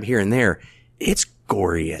 stab here and there. It's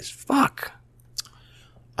gory as fuck.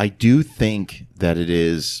 I do think that it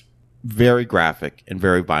is very graphic and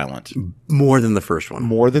very violent. More than the first one.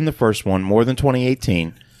 More than the first one, more than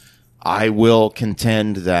 2018. I will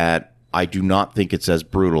contend that I do not think it's as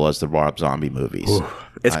brutal as the Rob Zombie movies. Ooh,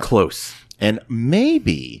 it's close. And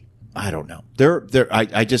maybe, I don't know.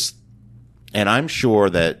 And I'm sure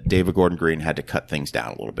that David Gordon Green had to cut things down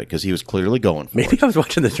a little bit because he was clearly going for Maybe it. I was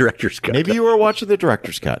watching the director's cut. Maybe you were watching the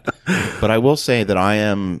director's cut. But I will say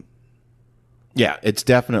that it's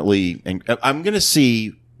definitely, and I'm going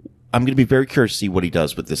to be very curious to see what he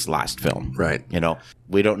does with this last film. Right.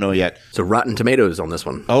 We don't know yet. So Rotten Tomatoes on this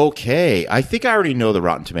one. Okay. I think I already know the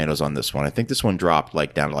Rotten Tomatoes on this one. I think this one dropped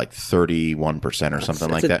down to 31% or something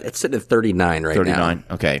like that. It's sitting at 39 right 39.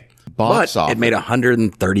 now. Okay. But it made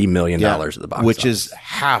 $130 million at the box office. Which is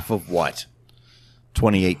half of what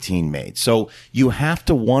 2018 made. So you have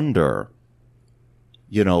to wonder,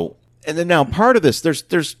 and then now part of this, there's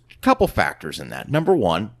a couple factors in that. Number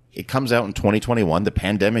one, it comes out in 2021. The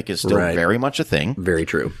pandemic is still very much a thing. Very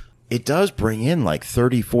true. It does bring in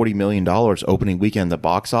 $30-40 million opening weekend at the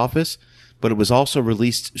box office, but it was also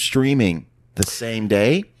released streaming the same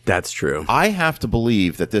day. That's true. I have to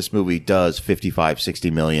believe that this movie does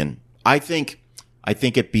 55-60 million. I think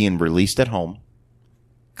it being released at home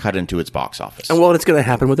cut into its box office. And it's going to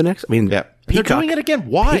happen with the next. Peacock. They're doing it again.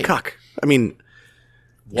 Why? Peacock. Jamie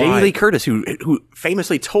Lee Curtis, who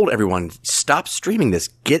famously told everyone, stop streaming this,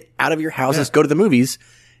 get out of your houses, go to the movies,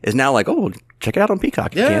 is now check it out on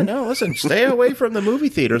Peacock. Listen, stay away from the movie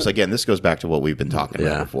theaters. Again, this goes back to what we've been talking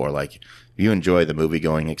about before. If you enjoy the movie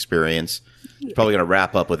going experience, you're probably going to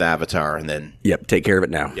wrap up with Avatar and then take care of it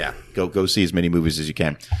now. Yeah, go see as many movies as you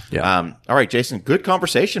can. Yeah. All right, Jason, good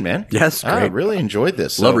conversation, man. Yes, great. I really enjoyed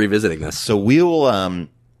this. Love revisiting this. So we'll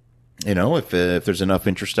if there's enough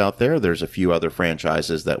interest out there, there's a few other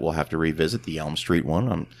franchises that we'll have to revisit. The Elm Street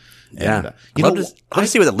one. I'd love to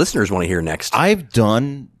see what the listeners want to hear next. I've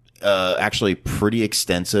done actually pretty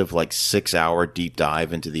extensive 6-hour deep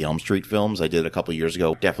dive into the Elm Street films. I did a couple years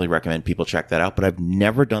ago. Definitely recommend people check that out. But I've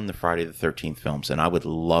never done the Friday the 13th films, and I would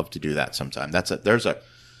love to do that sometime. There's a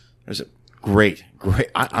great.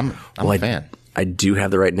 I'm a fan. I do have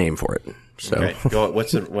the right name for it. So okay. Go.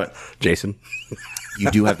 What? Jason. You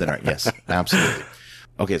do have the right. Yes, absolutely.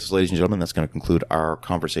 Okay, so ladies and gentlemen, that's going to conclude our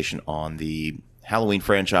conversation on the Halloween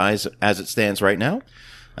franchise as it stands right now.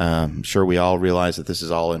 I'm sure we all realize that this is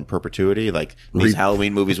all in perpetuity. These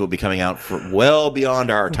Halloween movies will be coming out for well beyond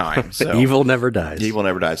our time. So Evil never dies. Evil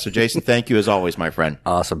never dies. So, Jason, thank you as always, my friend.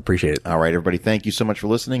 Awesome. Appreciate it. All right, everybody. Thank you so much for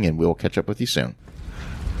listening, and we'll catch up with you soon.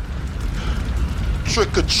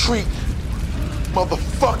 Trick or treat,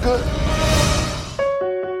 motherfucker.